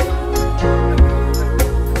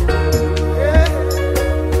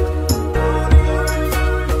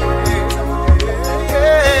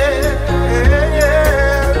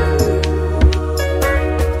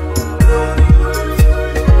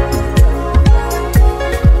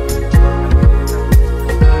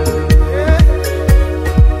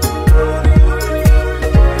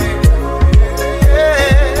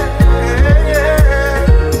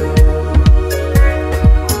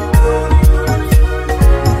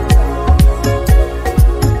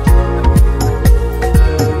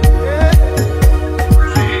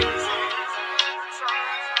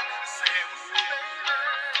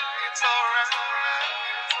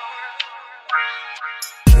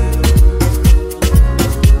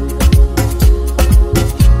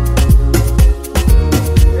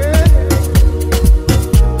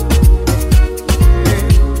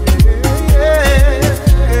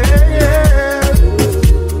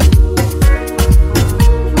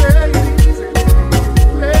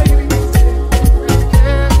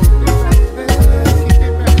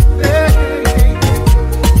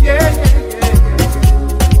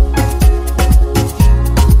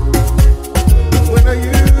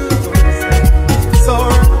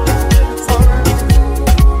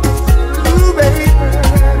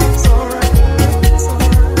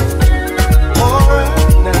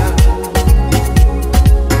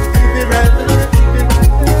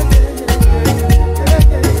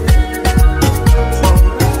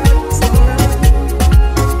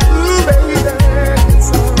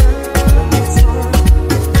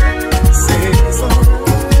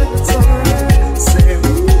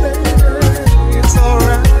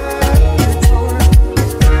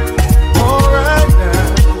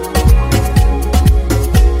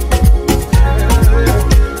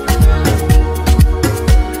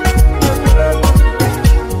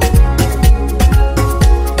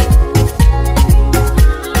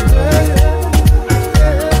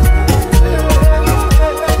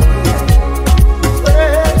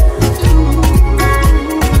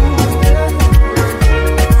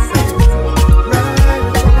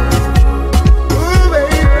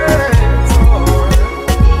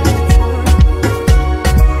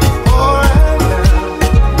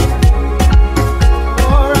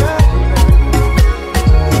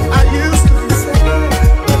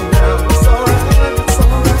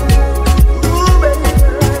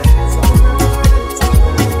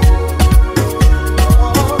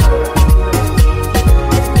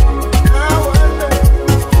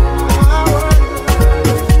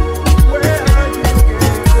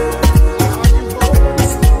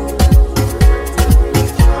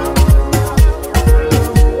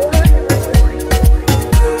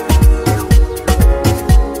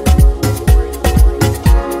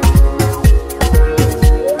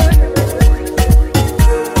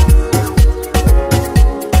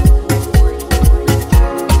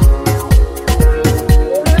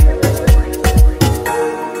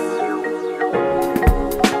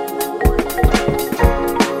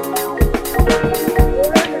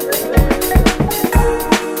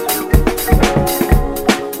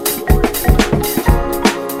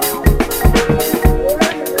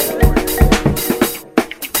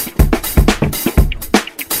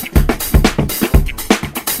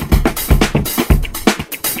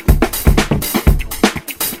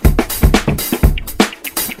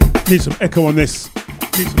 Need some echo on this.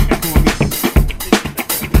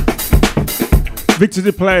 Victor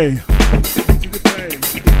to play.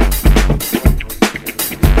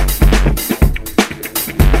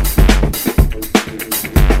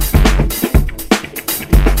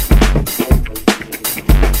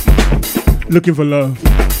 Looking for love.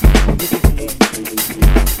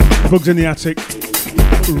 Bugs in the Attic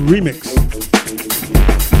remix.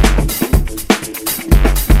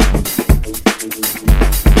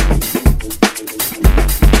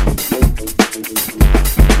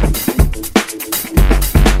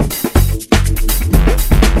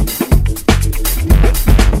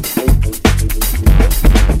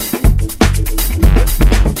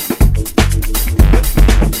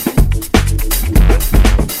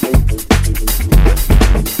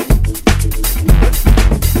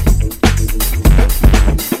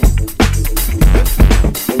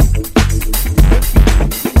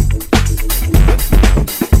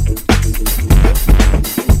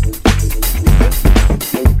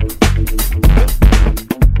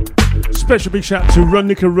 Special big shout to Run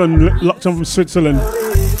Nika Run, locked on from Switzerland.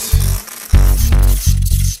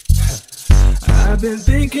 I've been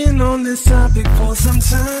thinking on this topic for some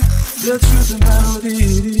time. The truth about it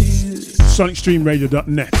is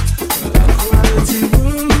SonicStreamRadio.net. quality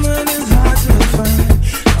woman is hard to find.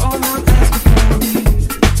 All I'm asking for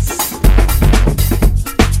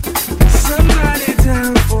is somebody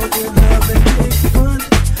down for the love and big fun.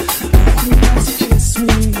 Who likes to kiss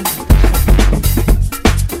me?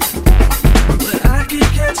 But I keep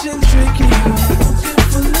catching tricky hearts. Looking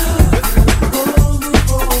for love all the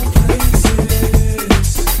wrong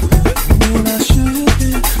places. When I should have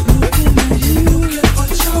been looking at you. Looking for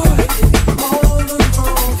joy all the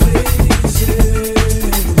wrong places.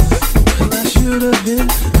 When I should have been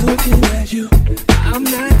looking at you. I'm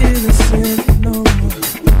not innocent, no.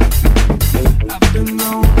 I've been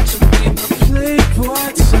known to be a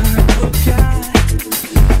playboy type of guy.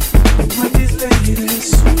 But these ladies,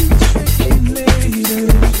 sweet, tricky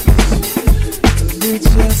ladies, they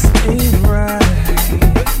just ain't right.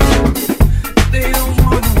 They don't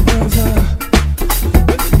want a brother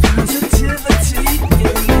with positivity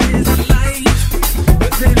in his life.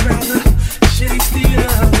 They'd rather chase the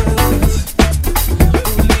others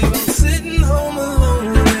who leave him sitting home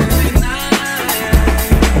alone every night.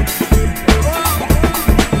 Oh,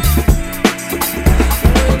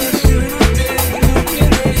 when I should have been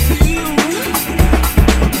looking at you.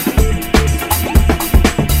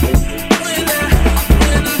 When I should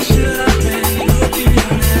have been looking at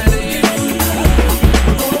you.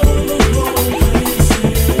 All the wrong places. Looking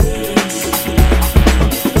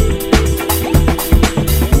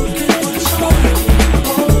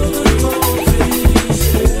for joy,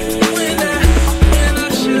 all the wrong places. When I should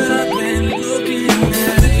have been looking at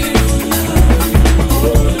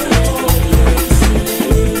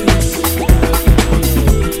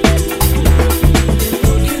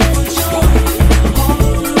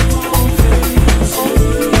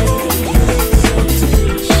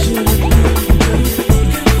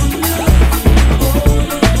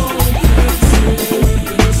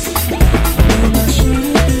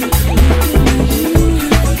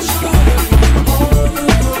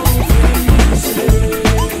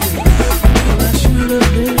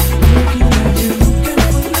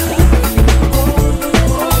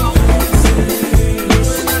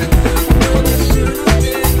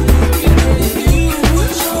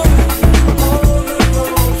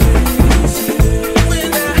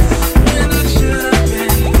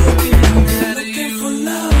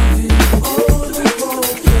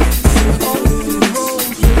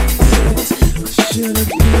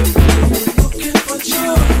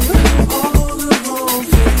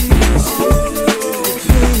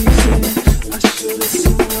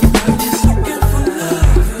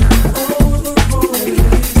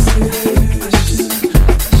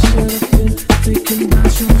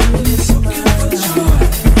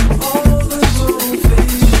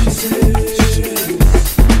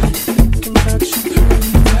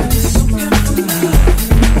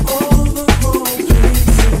All the wrong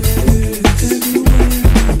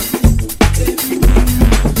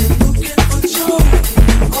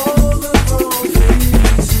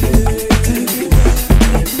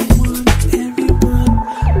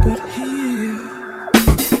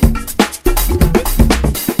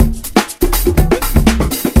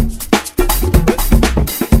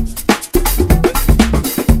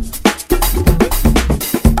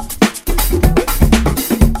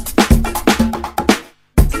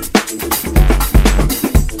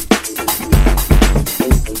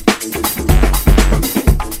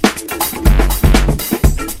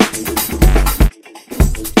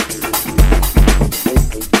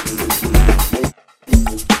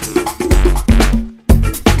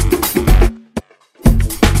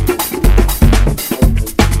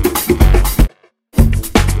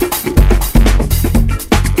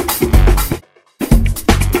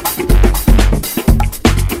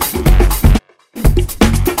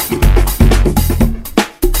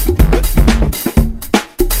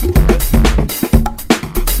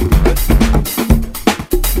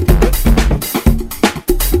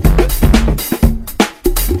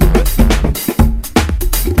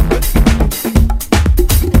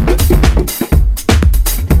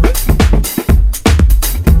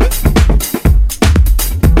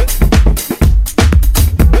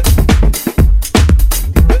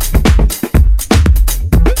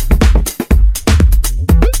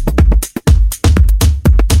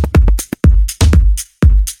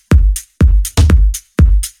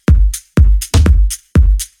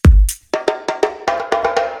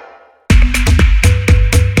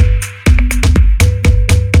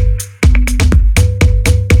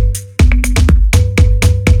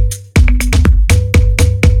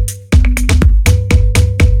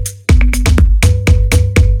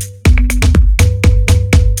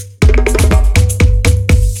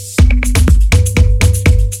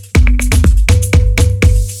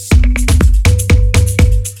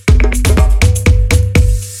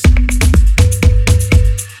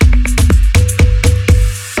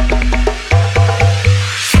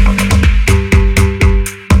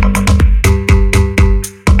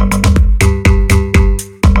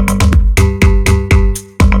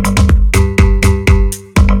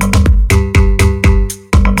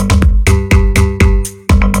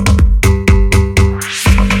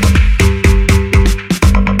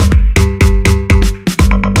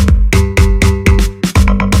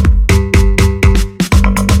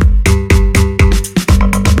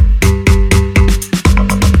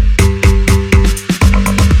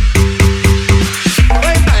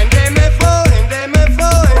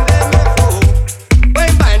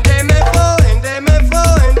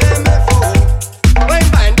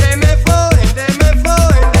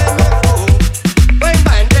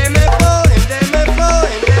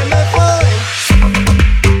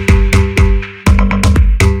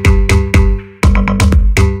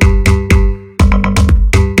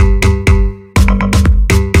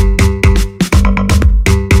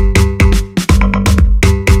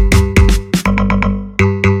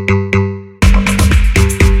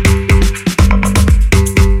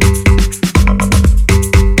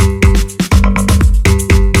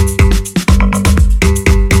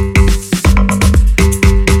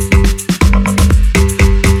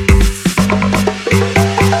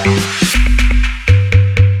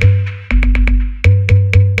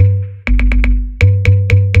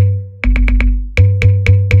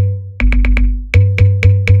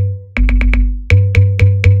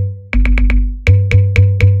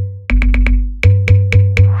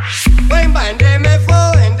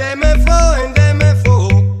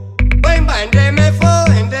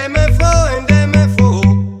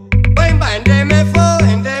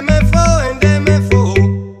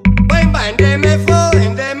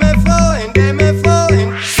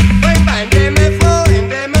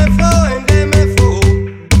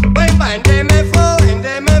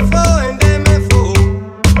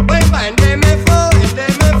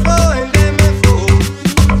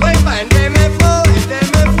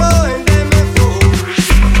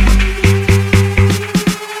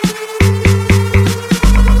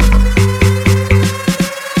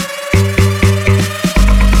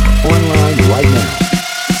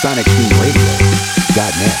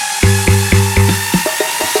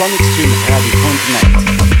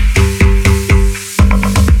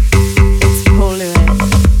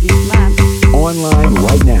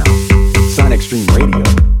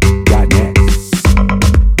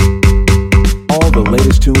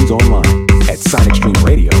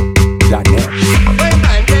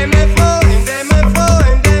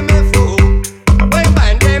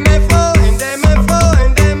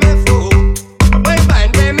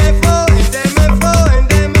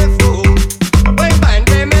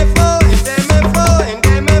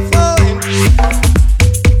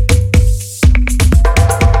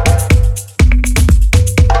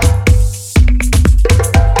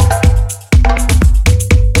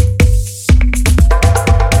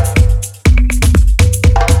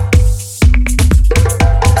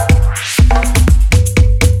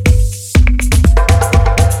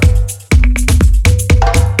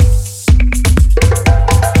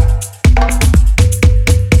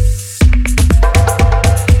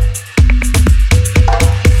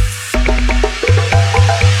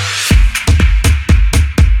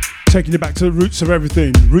Taking you back to the roots of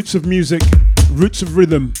everything, roots of music, roots of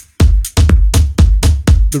rhythm,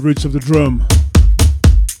 the roots of the drum.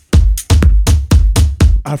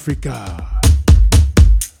 Africa.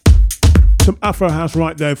 Some Afro house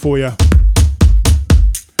right there for you.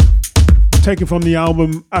 Taken from the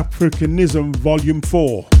album Africanism Volume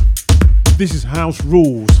 4. This is House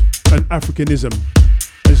Rules and Africanism.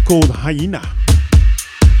 It's called Hyena.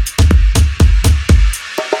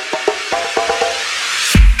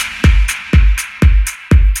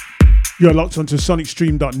 You're locked onto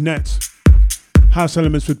sonicstream.net. House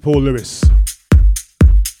Elements with Paul Lewis.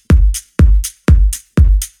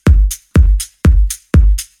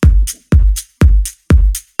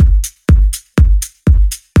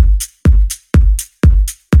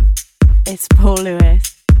 It's Paul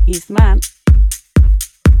Lewis. He's the man.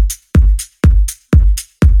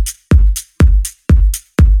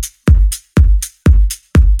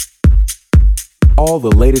 All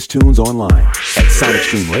the latest tunes online at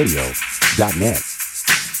sonicstreamradio.net.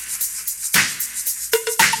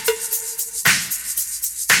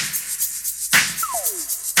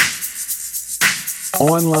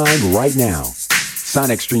 Online right now,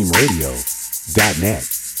 sonicstreamradio.net.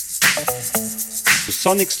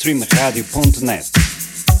 sonicstreamradio.net.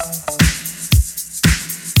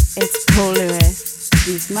 It's Paul Lewis.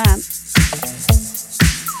 He's the man.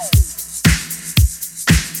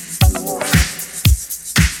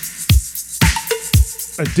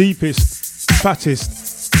 A deepest,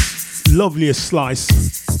 fattest, loveliest slice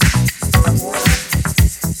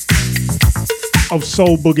of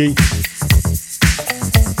soul boogie.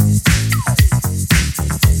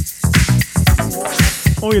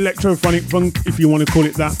 Or electrophonic funk, if you want to call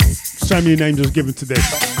it that. So many names was given to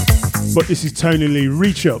this. But this is tonally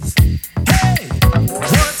Reach Up. Hey,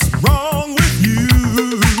 what's wrong with you?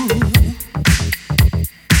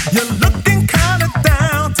 You're looking kind of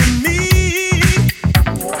down to me,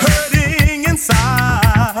 hurting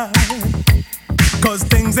inside, 'cause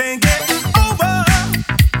things ain't getting over.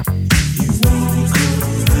 You walk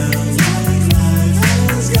around like life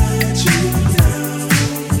has got you down.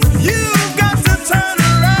 You've got to turn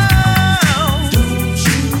around. Don't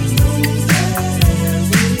you know that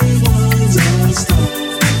everyone's a star?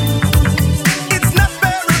 It's not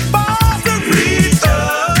very far to reach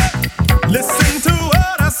up. Listen to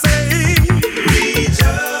what I say. Reach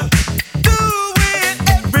up. Do it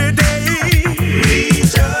every day.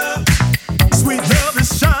 Reach up. Sweet love is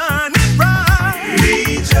shining bright.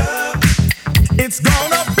 Reach up. It's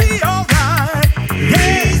gonna be alright.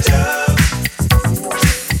 Reach up.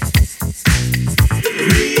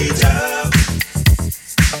 Reach up.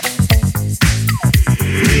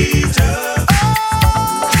 Reach up. Reach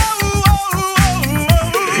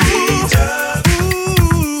up.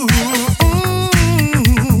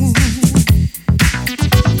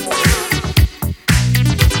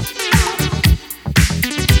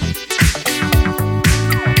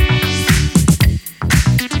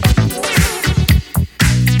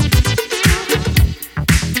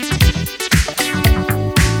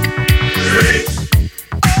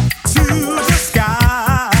 To the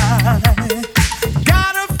sky.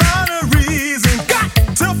 Gotta find a reason. Got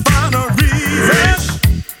to find a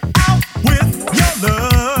reason. Out with your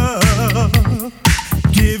love.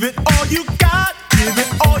 Give it all you got. Give it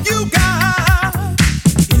all you got.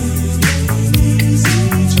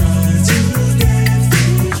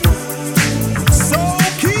 So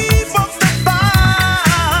keep up the fight.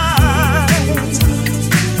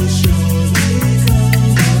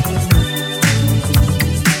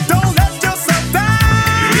 Don't let yourself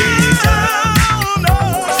down. No,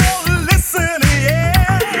 listen,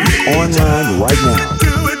 yeah. Online right now,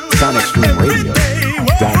 Do it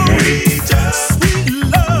sonicstreamradio.net. Sweet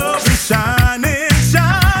love is shining,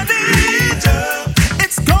 shining.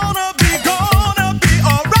 It's gonna be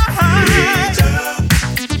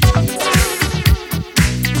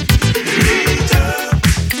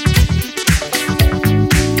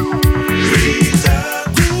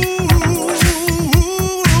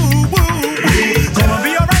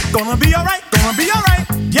alright. Gonna be alright,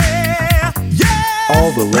 yeah, yeah.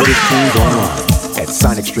 All the latest tunes online at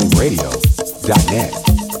sonicstreamradio.net.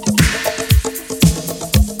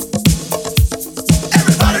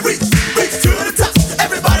 Everybody reach to the top.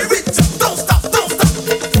 Everybody reach up, don't stop, don't stop.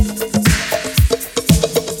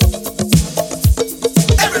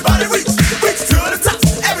 Everybody reach to the top.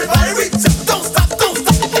 Everybody reach up, don't stop, don't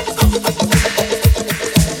stop.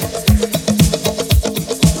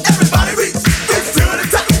 Everybody reach to the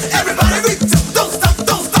top. Everybody reach up, don't stop,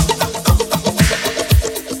 don't stop.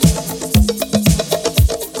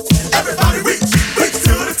 Everybody reach to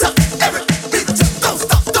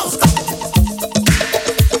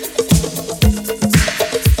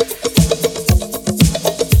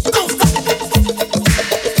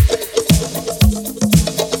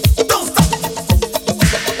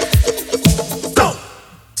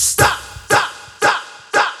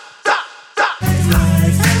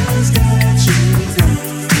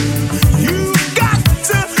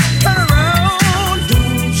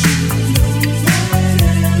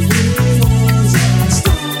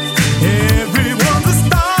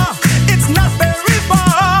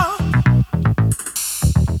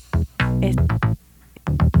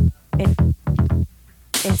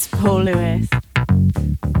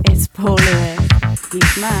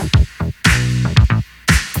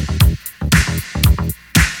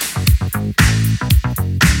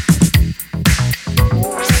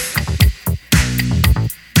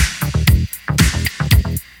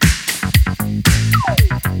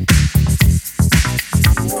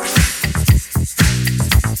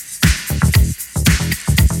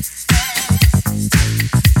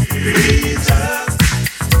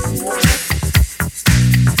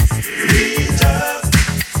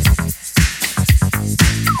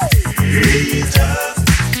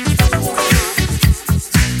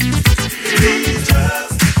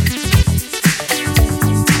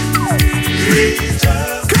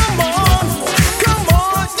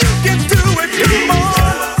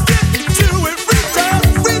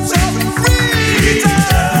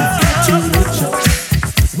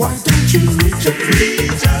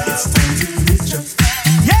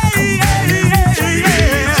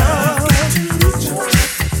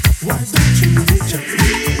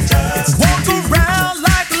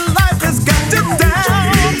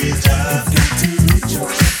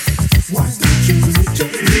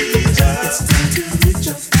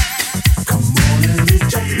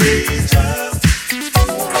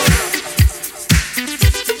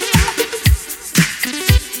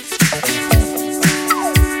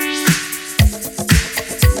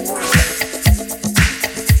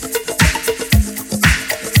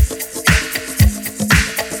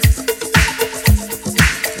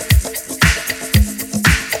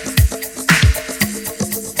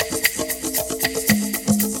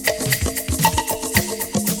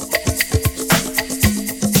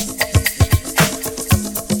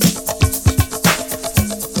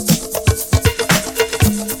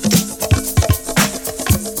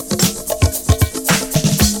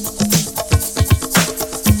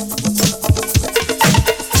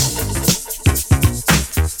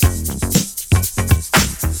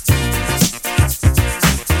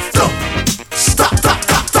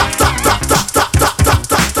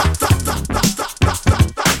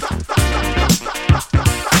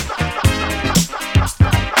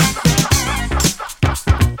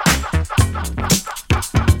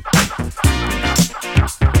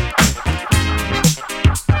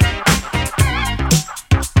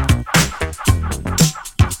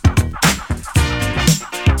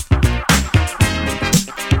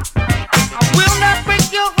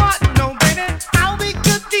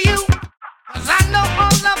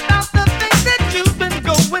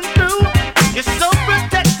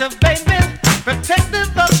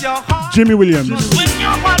Jimmy Williams. When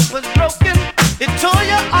your heart was broken, it tore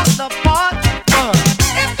you all apart.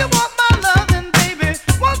 If you want my loving, baby,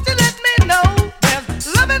 won't you let me know? There's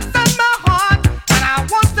love inside my heart, and I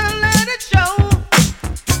want to let it show.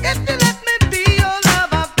 If you let me be your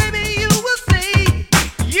lover, baby, you will see.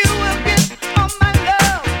 You will get all my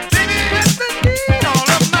love, baby, yes indeed. All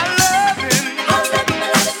of my loving, all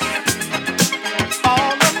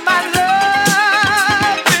of my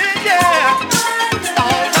loving, yeah.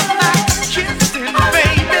 All of my kissing,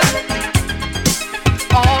 baby.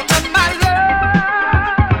 All of my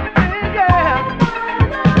loving, yeah.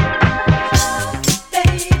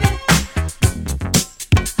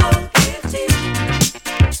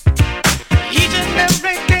 Each and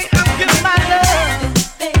every day I give my love.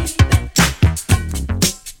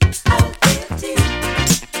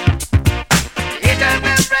 Each and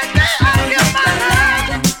every day I give my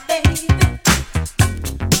love.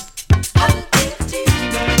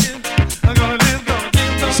 I'm gonna live.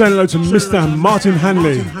 Say hello to Mr. Martin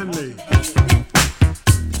Hanley.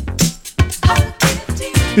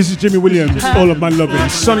 This is Jimmy Williams, All of My Loving,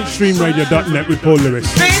 sonicstreamradio.net with Paul Lewis.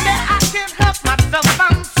 Baby, I can't help myself,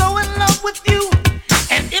 I'm so in love with you.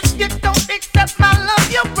 And if you don't accept my love,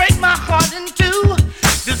 you'll break my heart in two.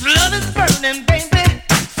 This love is burning, baby,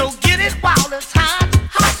 so get it while it's hot.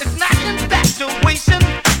 It's not infatuation,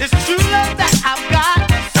 it's true love that I've got.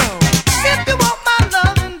 So, if you want my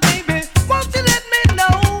loving, baby, won't you let me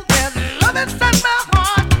know? There's love inside my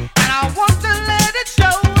heart, and I want to let it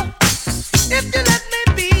show. If you let me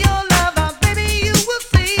be your lover, baby, you will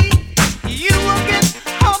see. You will get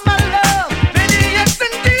all my love, baby, yes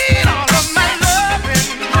indeed. All of my loving,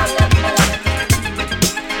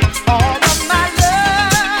 all of my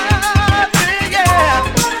loving, yeah.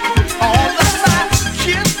 All of my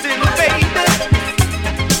kissing, baby.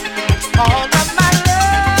 All of my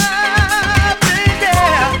loving,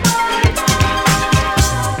 yeah.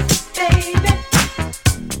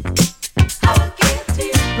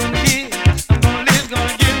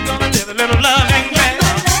 Gonna live a little loving, yeah.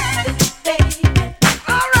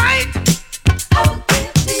 All right.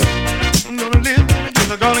 I'm gonna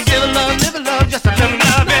give a love, just a little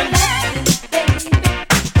loving.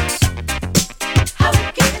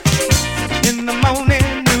 In the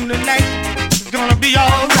morning, noon and night, it's gonna be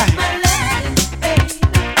all right.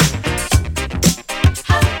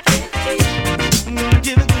 I'm gonna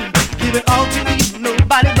give it all to you,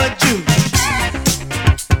 nobody but you.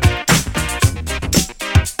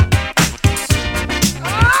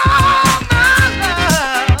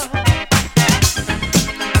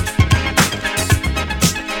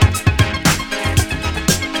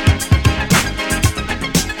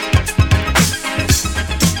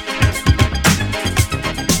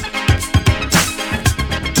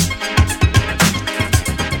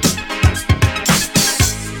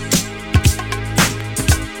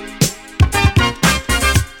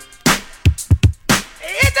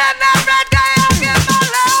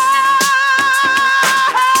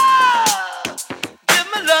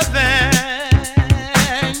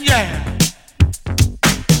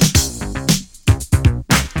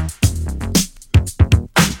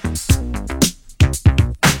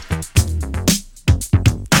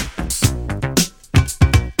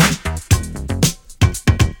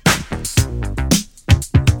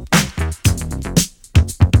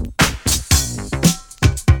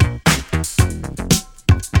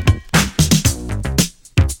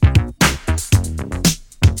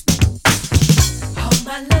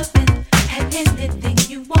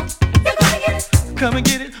 come and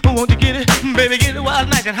get it, won't you get it, baby, get it while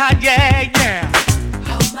nice and hot, yeah, yeah.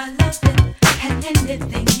 All my loving and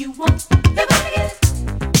anything you want, you're gonna get it.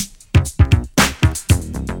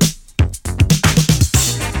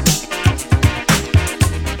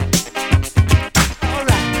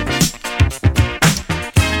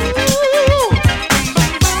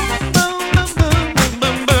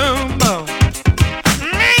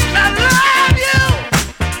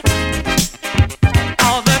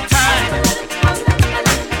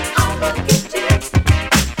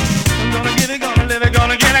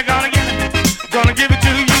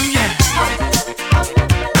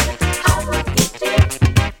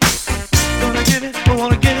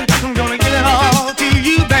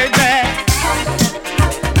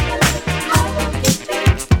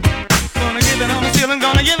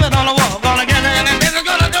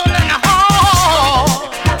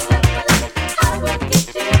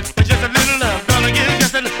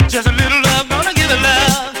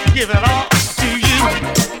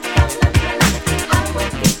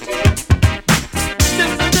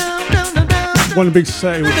 One big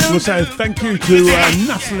say, we'll say thank you to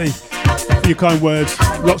Natalie for your kind words.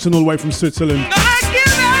 Lots and all the way from Switzerland.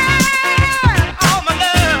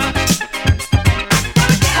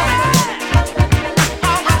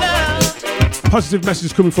 Positive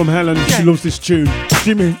message coming from Helen. She loves this tune.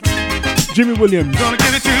 Jimmy Williams.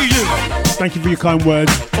 Thank you for your kind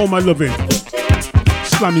words. All my loving.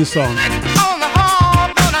 Slamming song.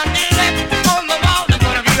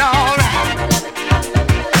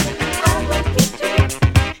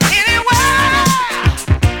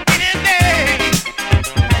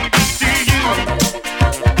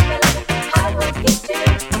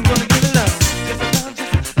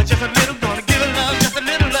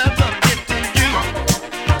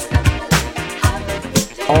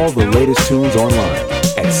 All the latest tunes online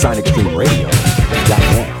at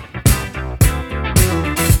SonicStreamRadio.net.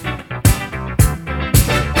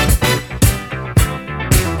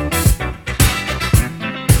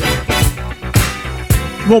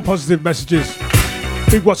 More positive messages.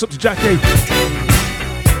 Big what's up to Jackie.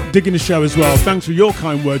 Digging the show as well. Thanks for your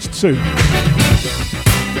kind words too.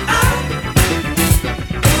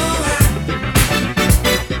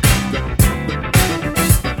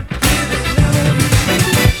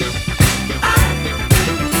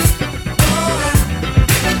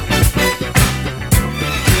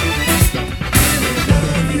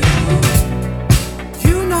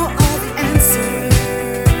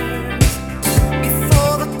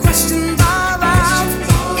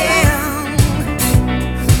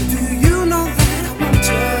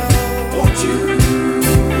 You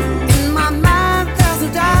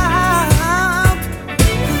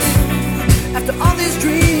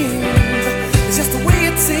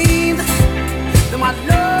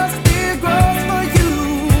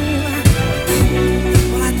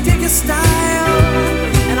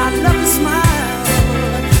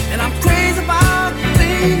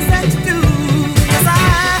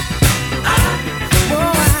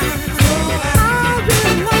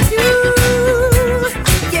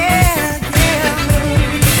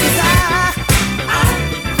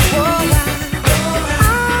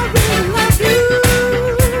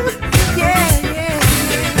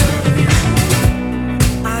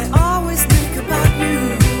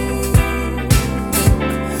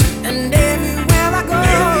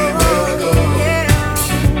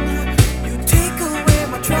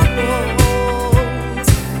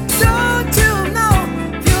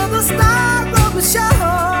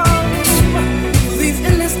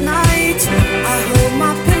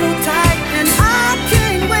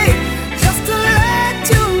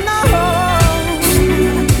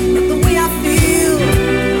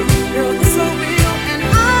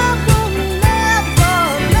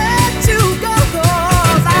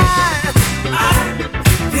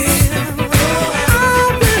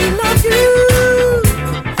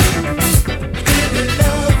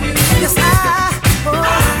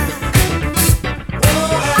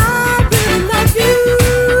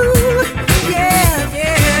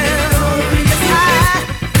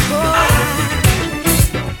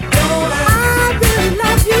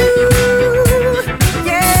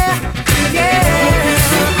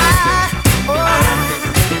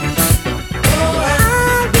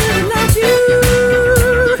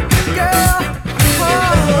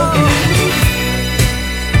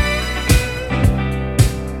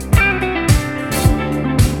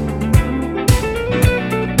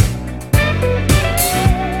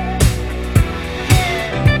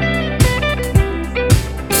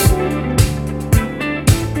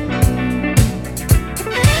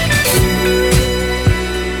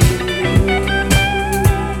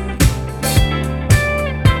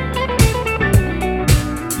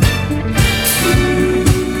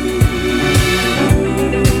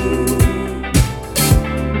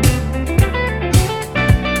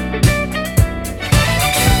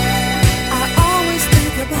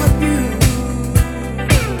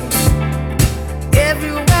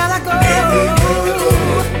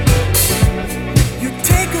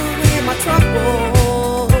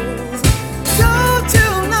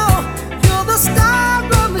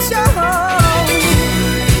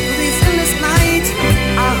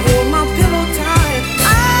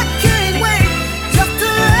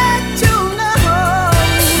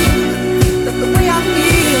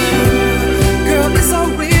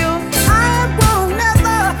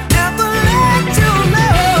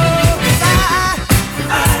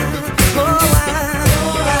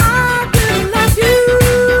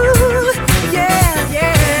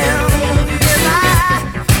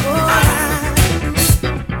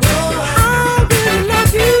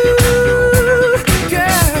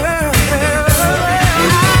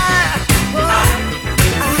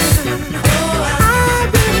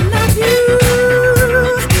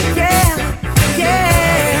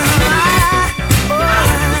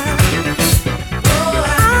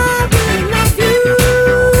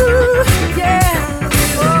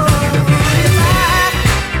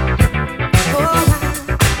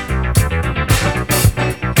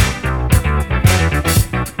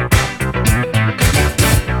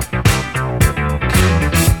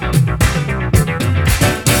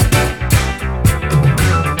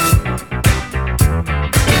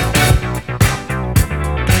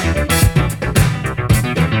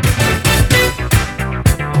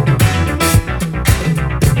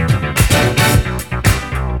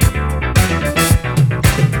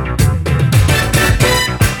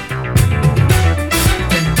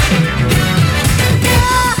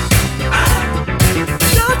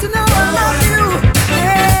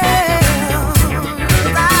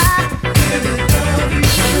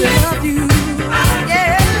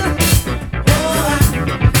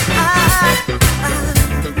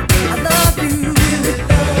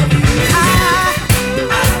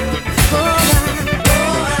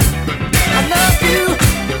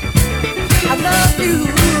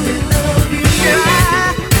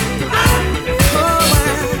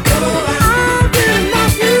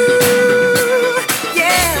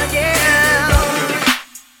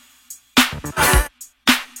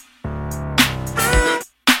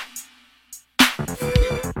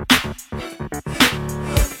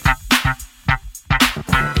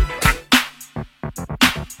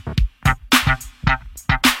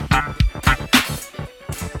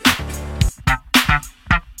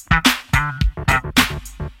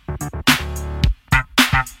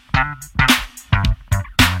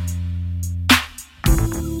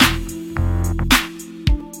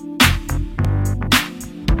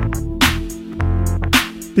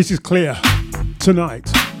This is Clear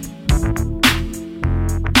Tonight.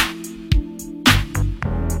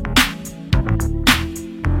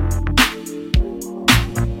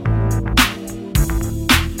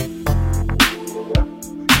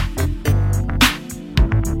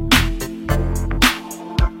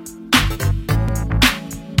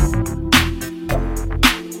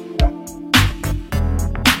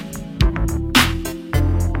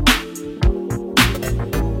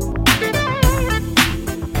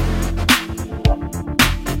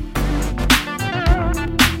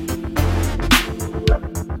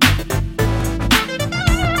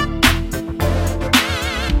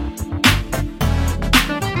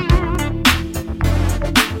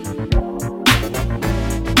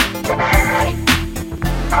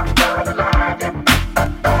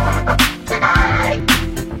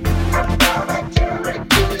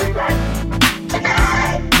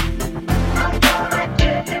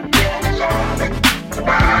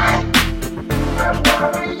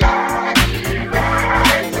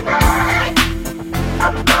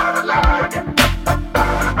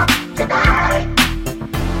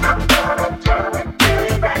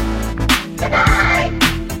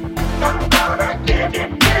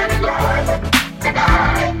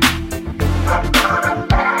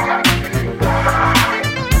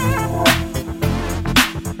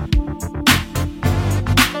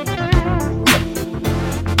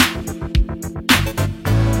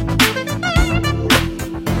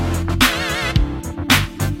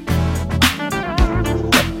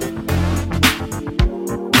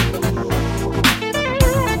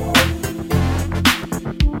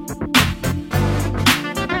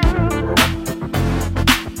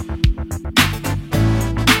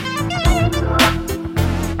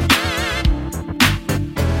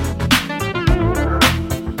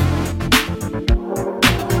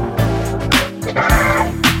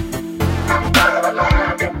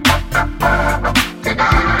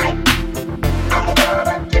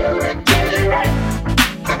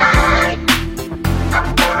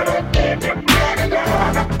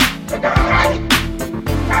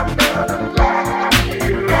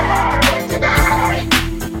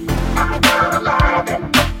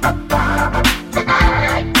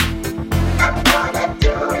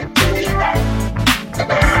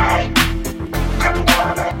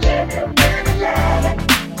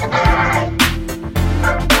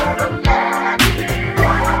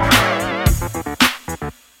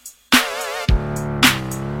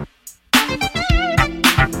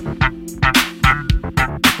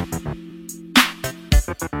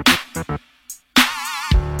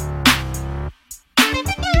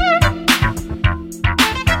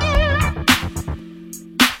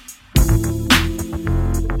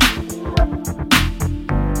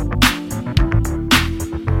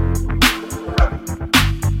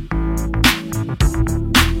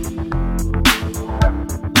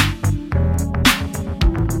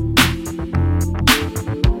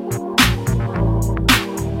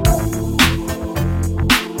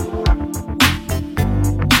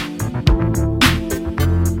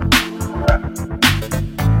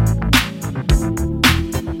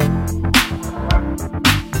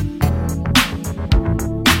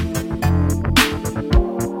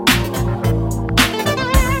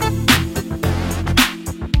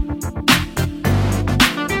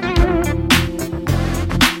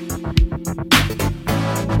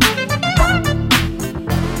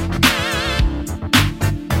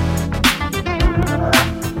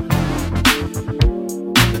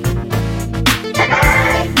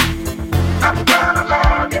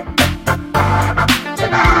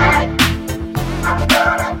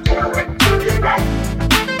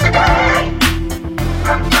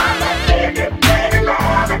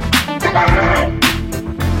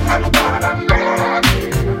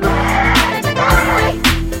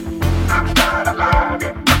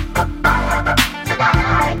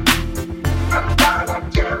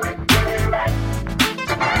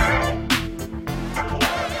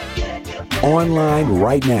 Online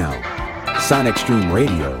right now.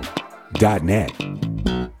 SonicStreamRadio.net.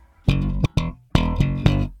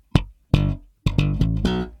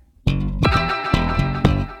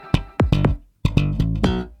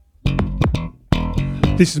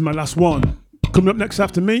 This is my last one. Coming up next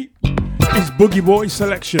after me is Boogie Boy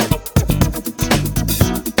Selection.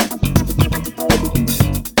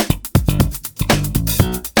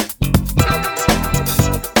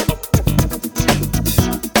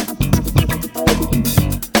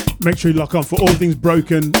 Make sure you lock on for all things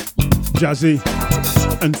broken, jazzy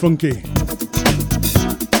and funky.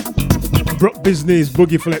 Brook Business,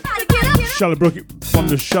 Boogie Flip, Shallabrook from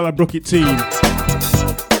the Shallabrook team.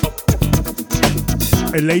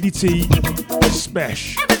 A Lady T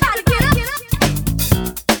Spesh.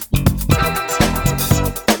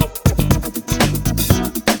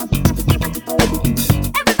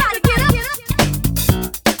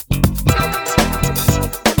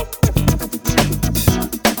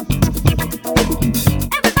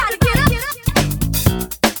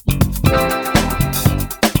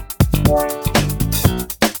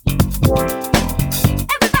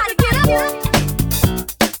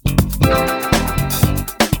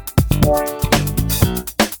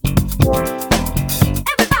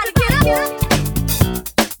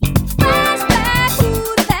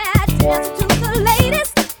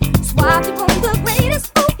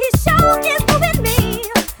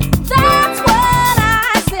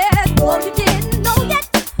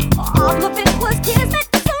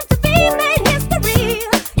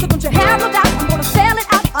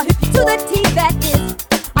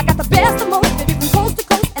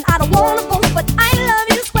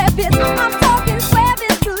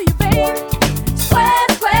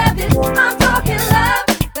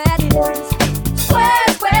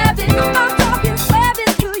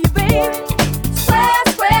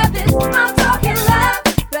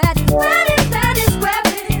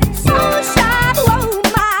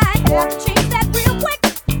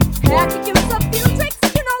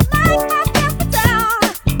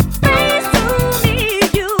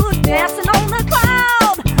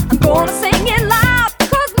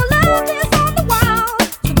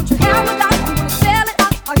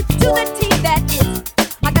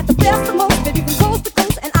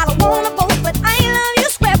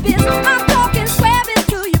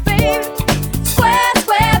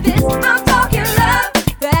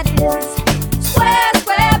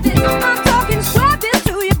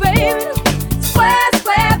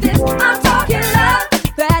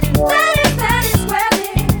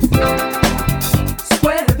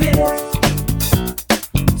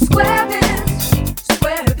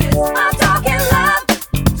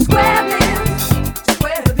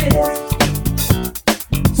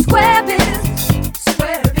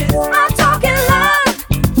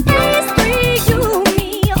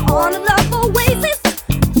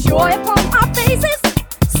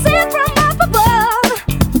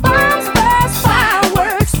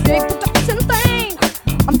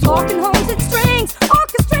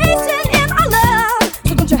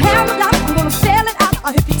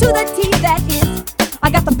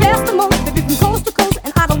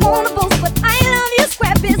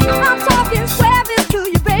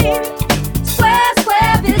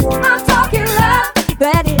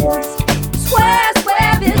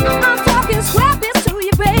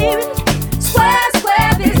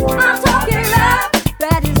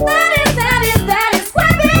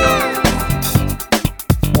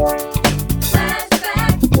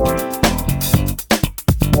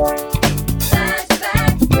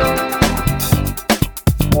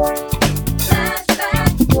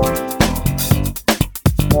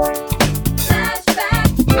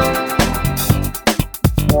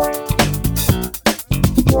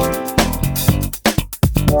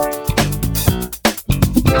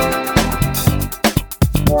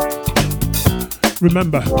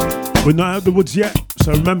 Remember, we're not out of the woods yet,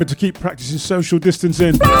 so remember to keep practicing social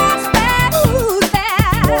distancing. Flashback, who's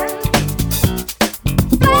there?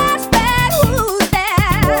 Flashback, who's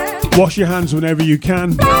there? Wash your hands whenever you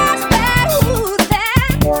can. Flashback, who's there?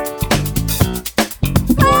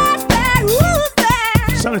 Flashback, who's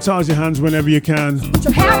there? Sanitize your hands whenever you can. Put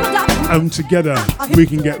your hair up. And together, we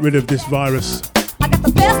can get rid of this virus. I got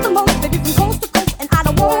the best of most, baby, from coast to coast, and I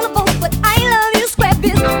don't wanna boast, but I love you,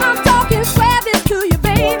 Scrappy. I'm talking Scrappy to you,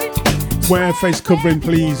 baby. Wear face covering,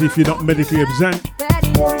 please, if you're not medically exempt. That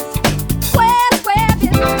is Scrappy.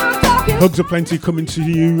 I'm talking Hugs are plenty coming to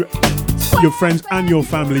you, your friends, and your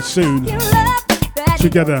family soon. love. That is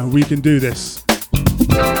Together, we can do this.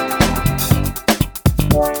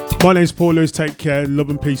 My name's Paul Lewis. Take care. Love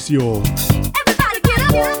and peace to you all. everybody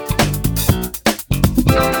get up.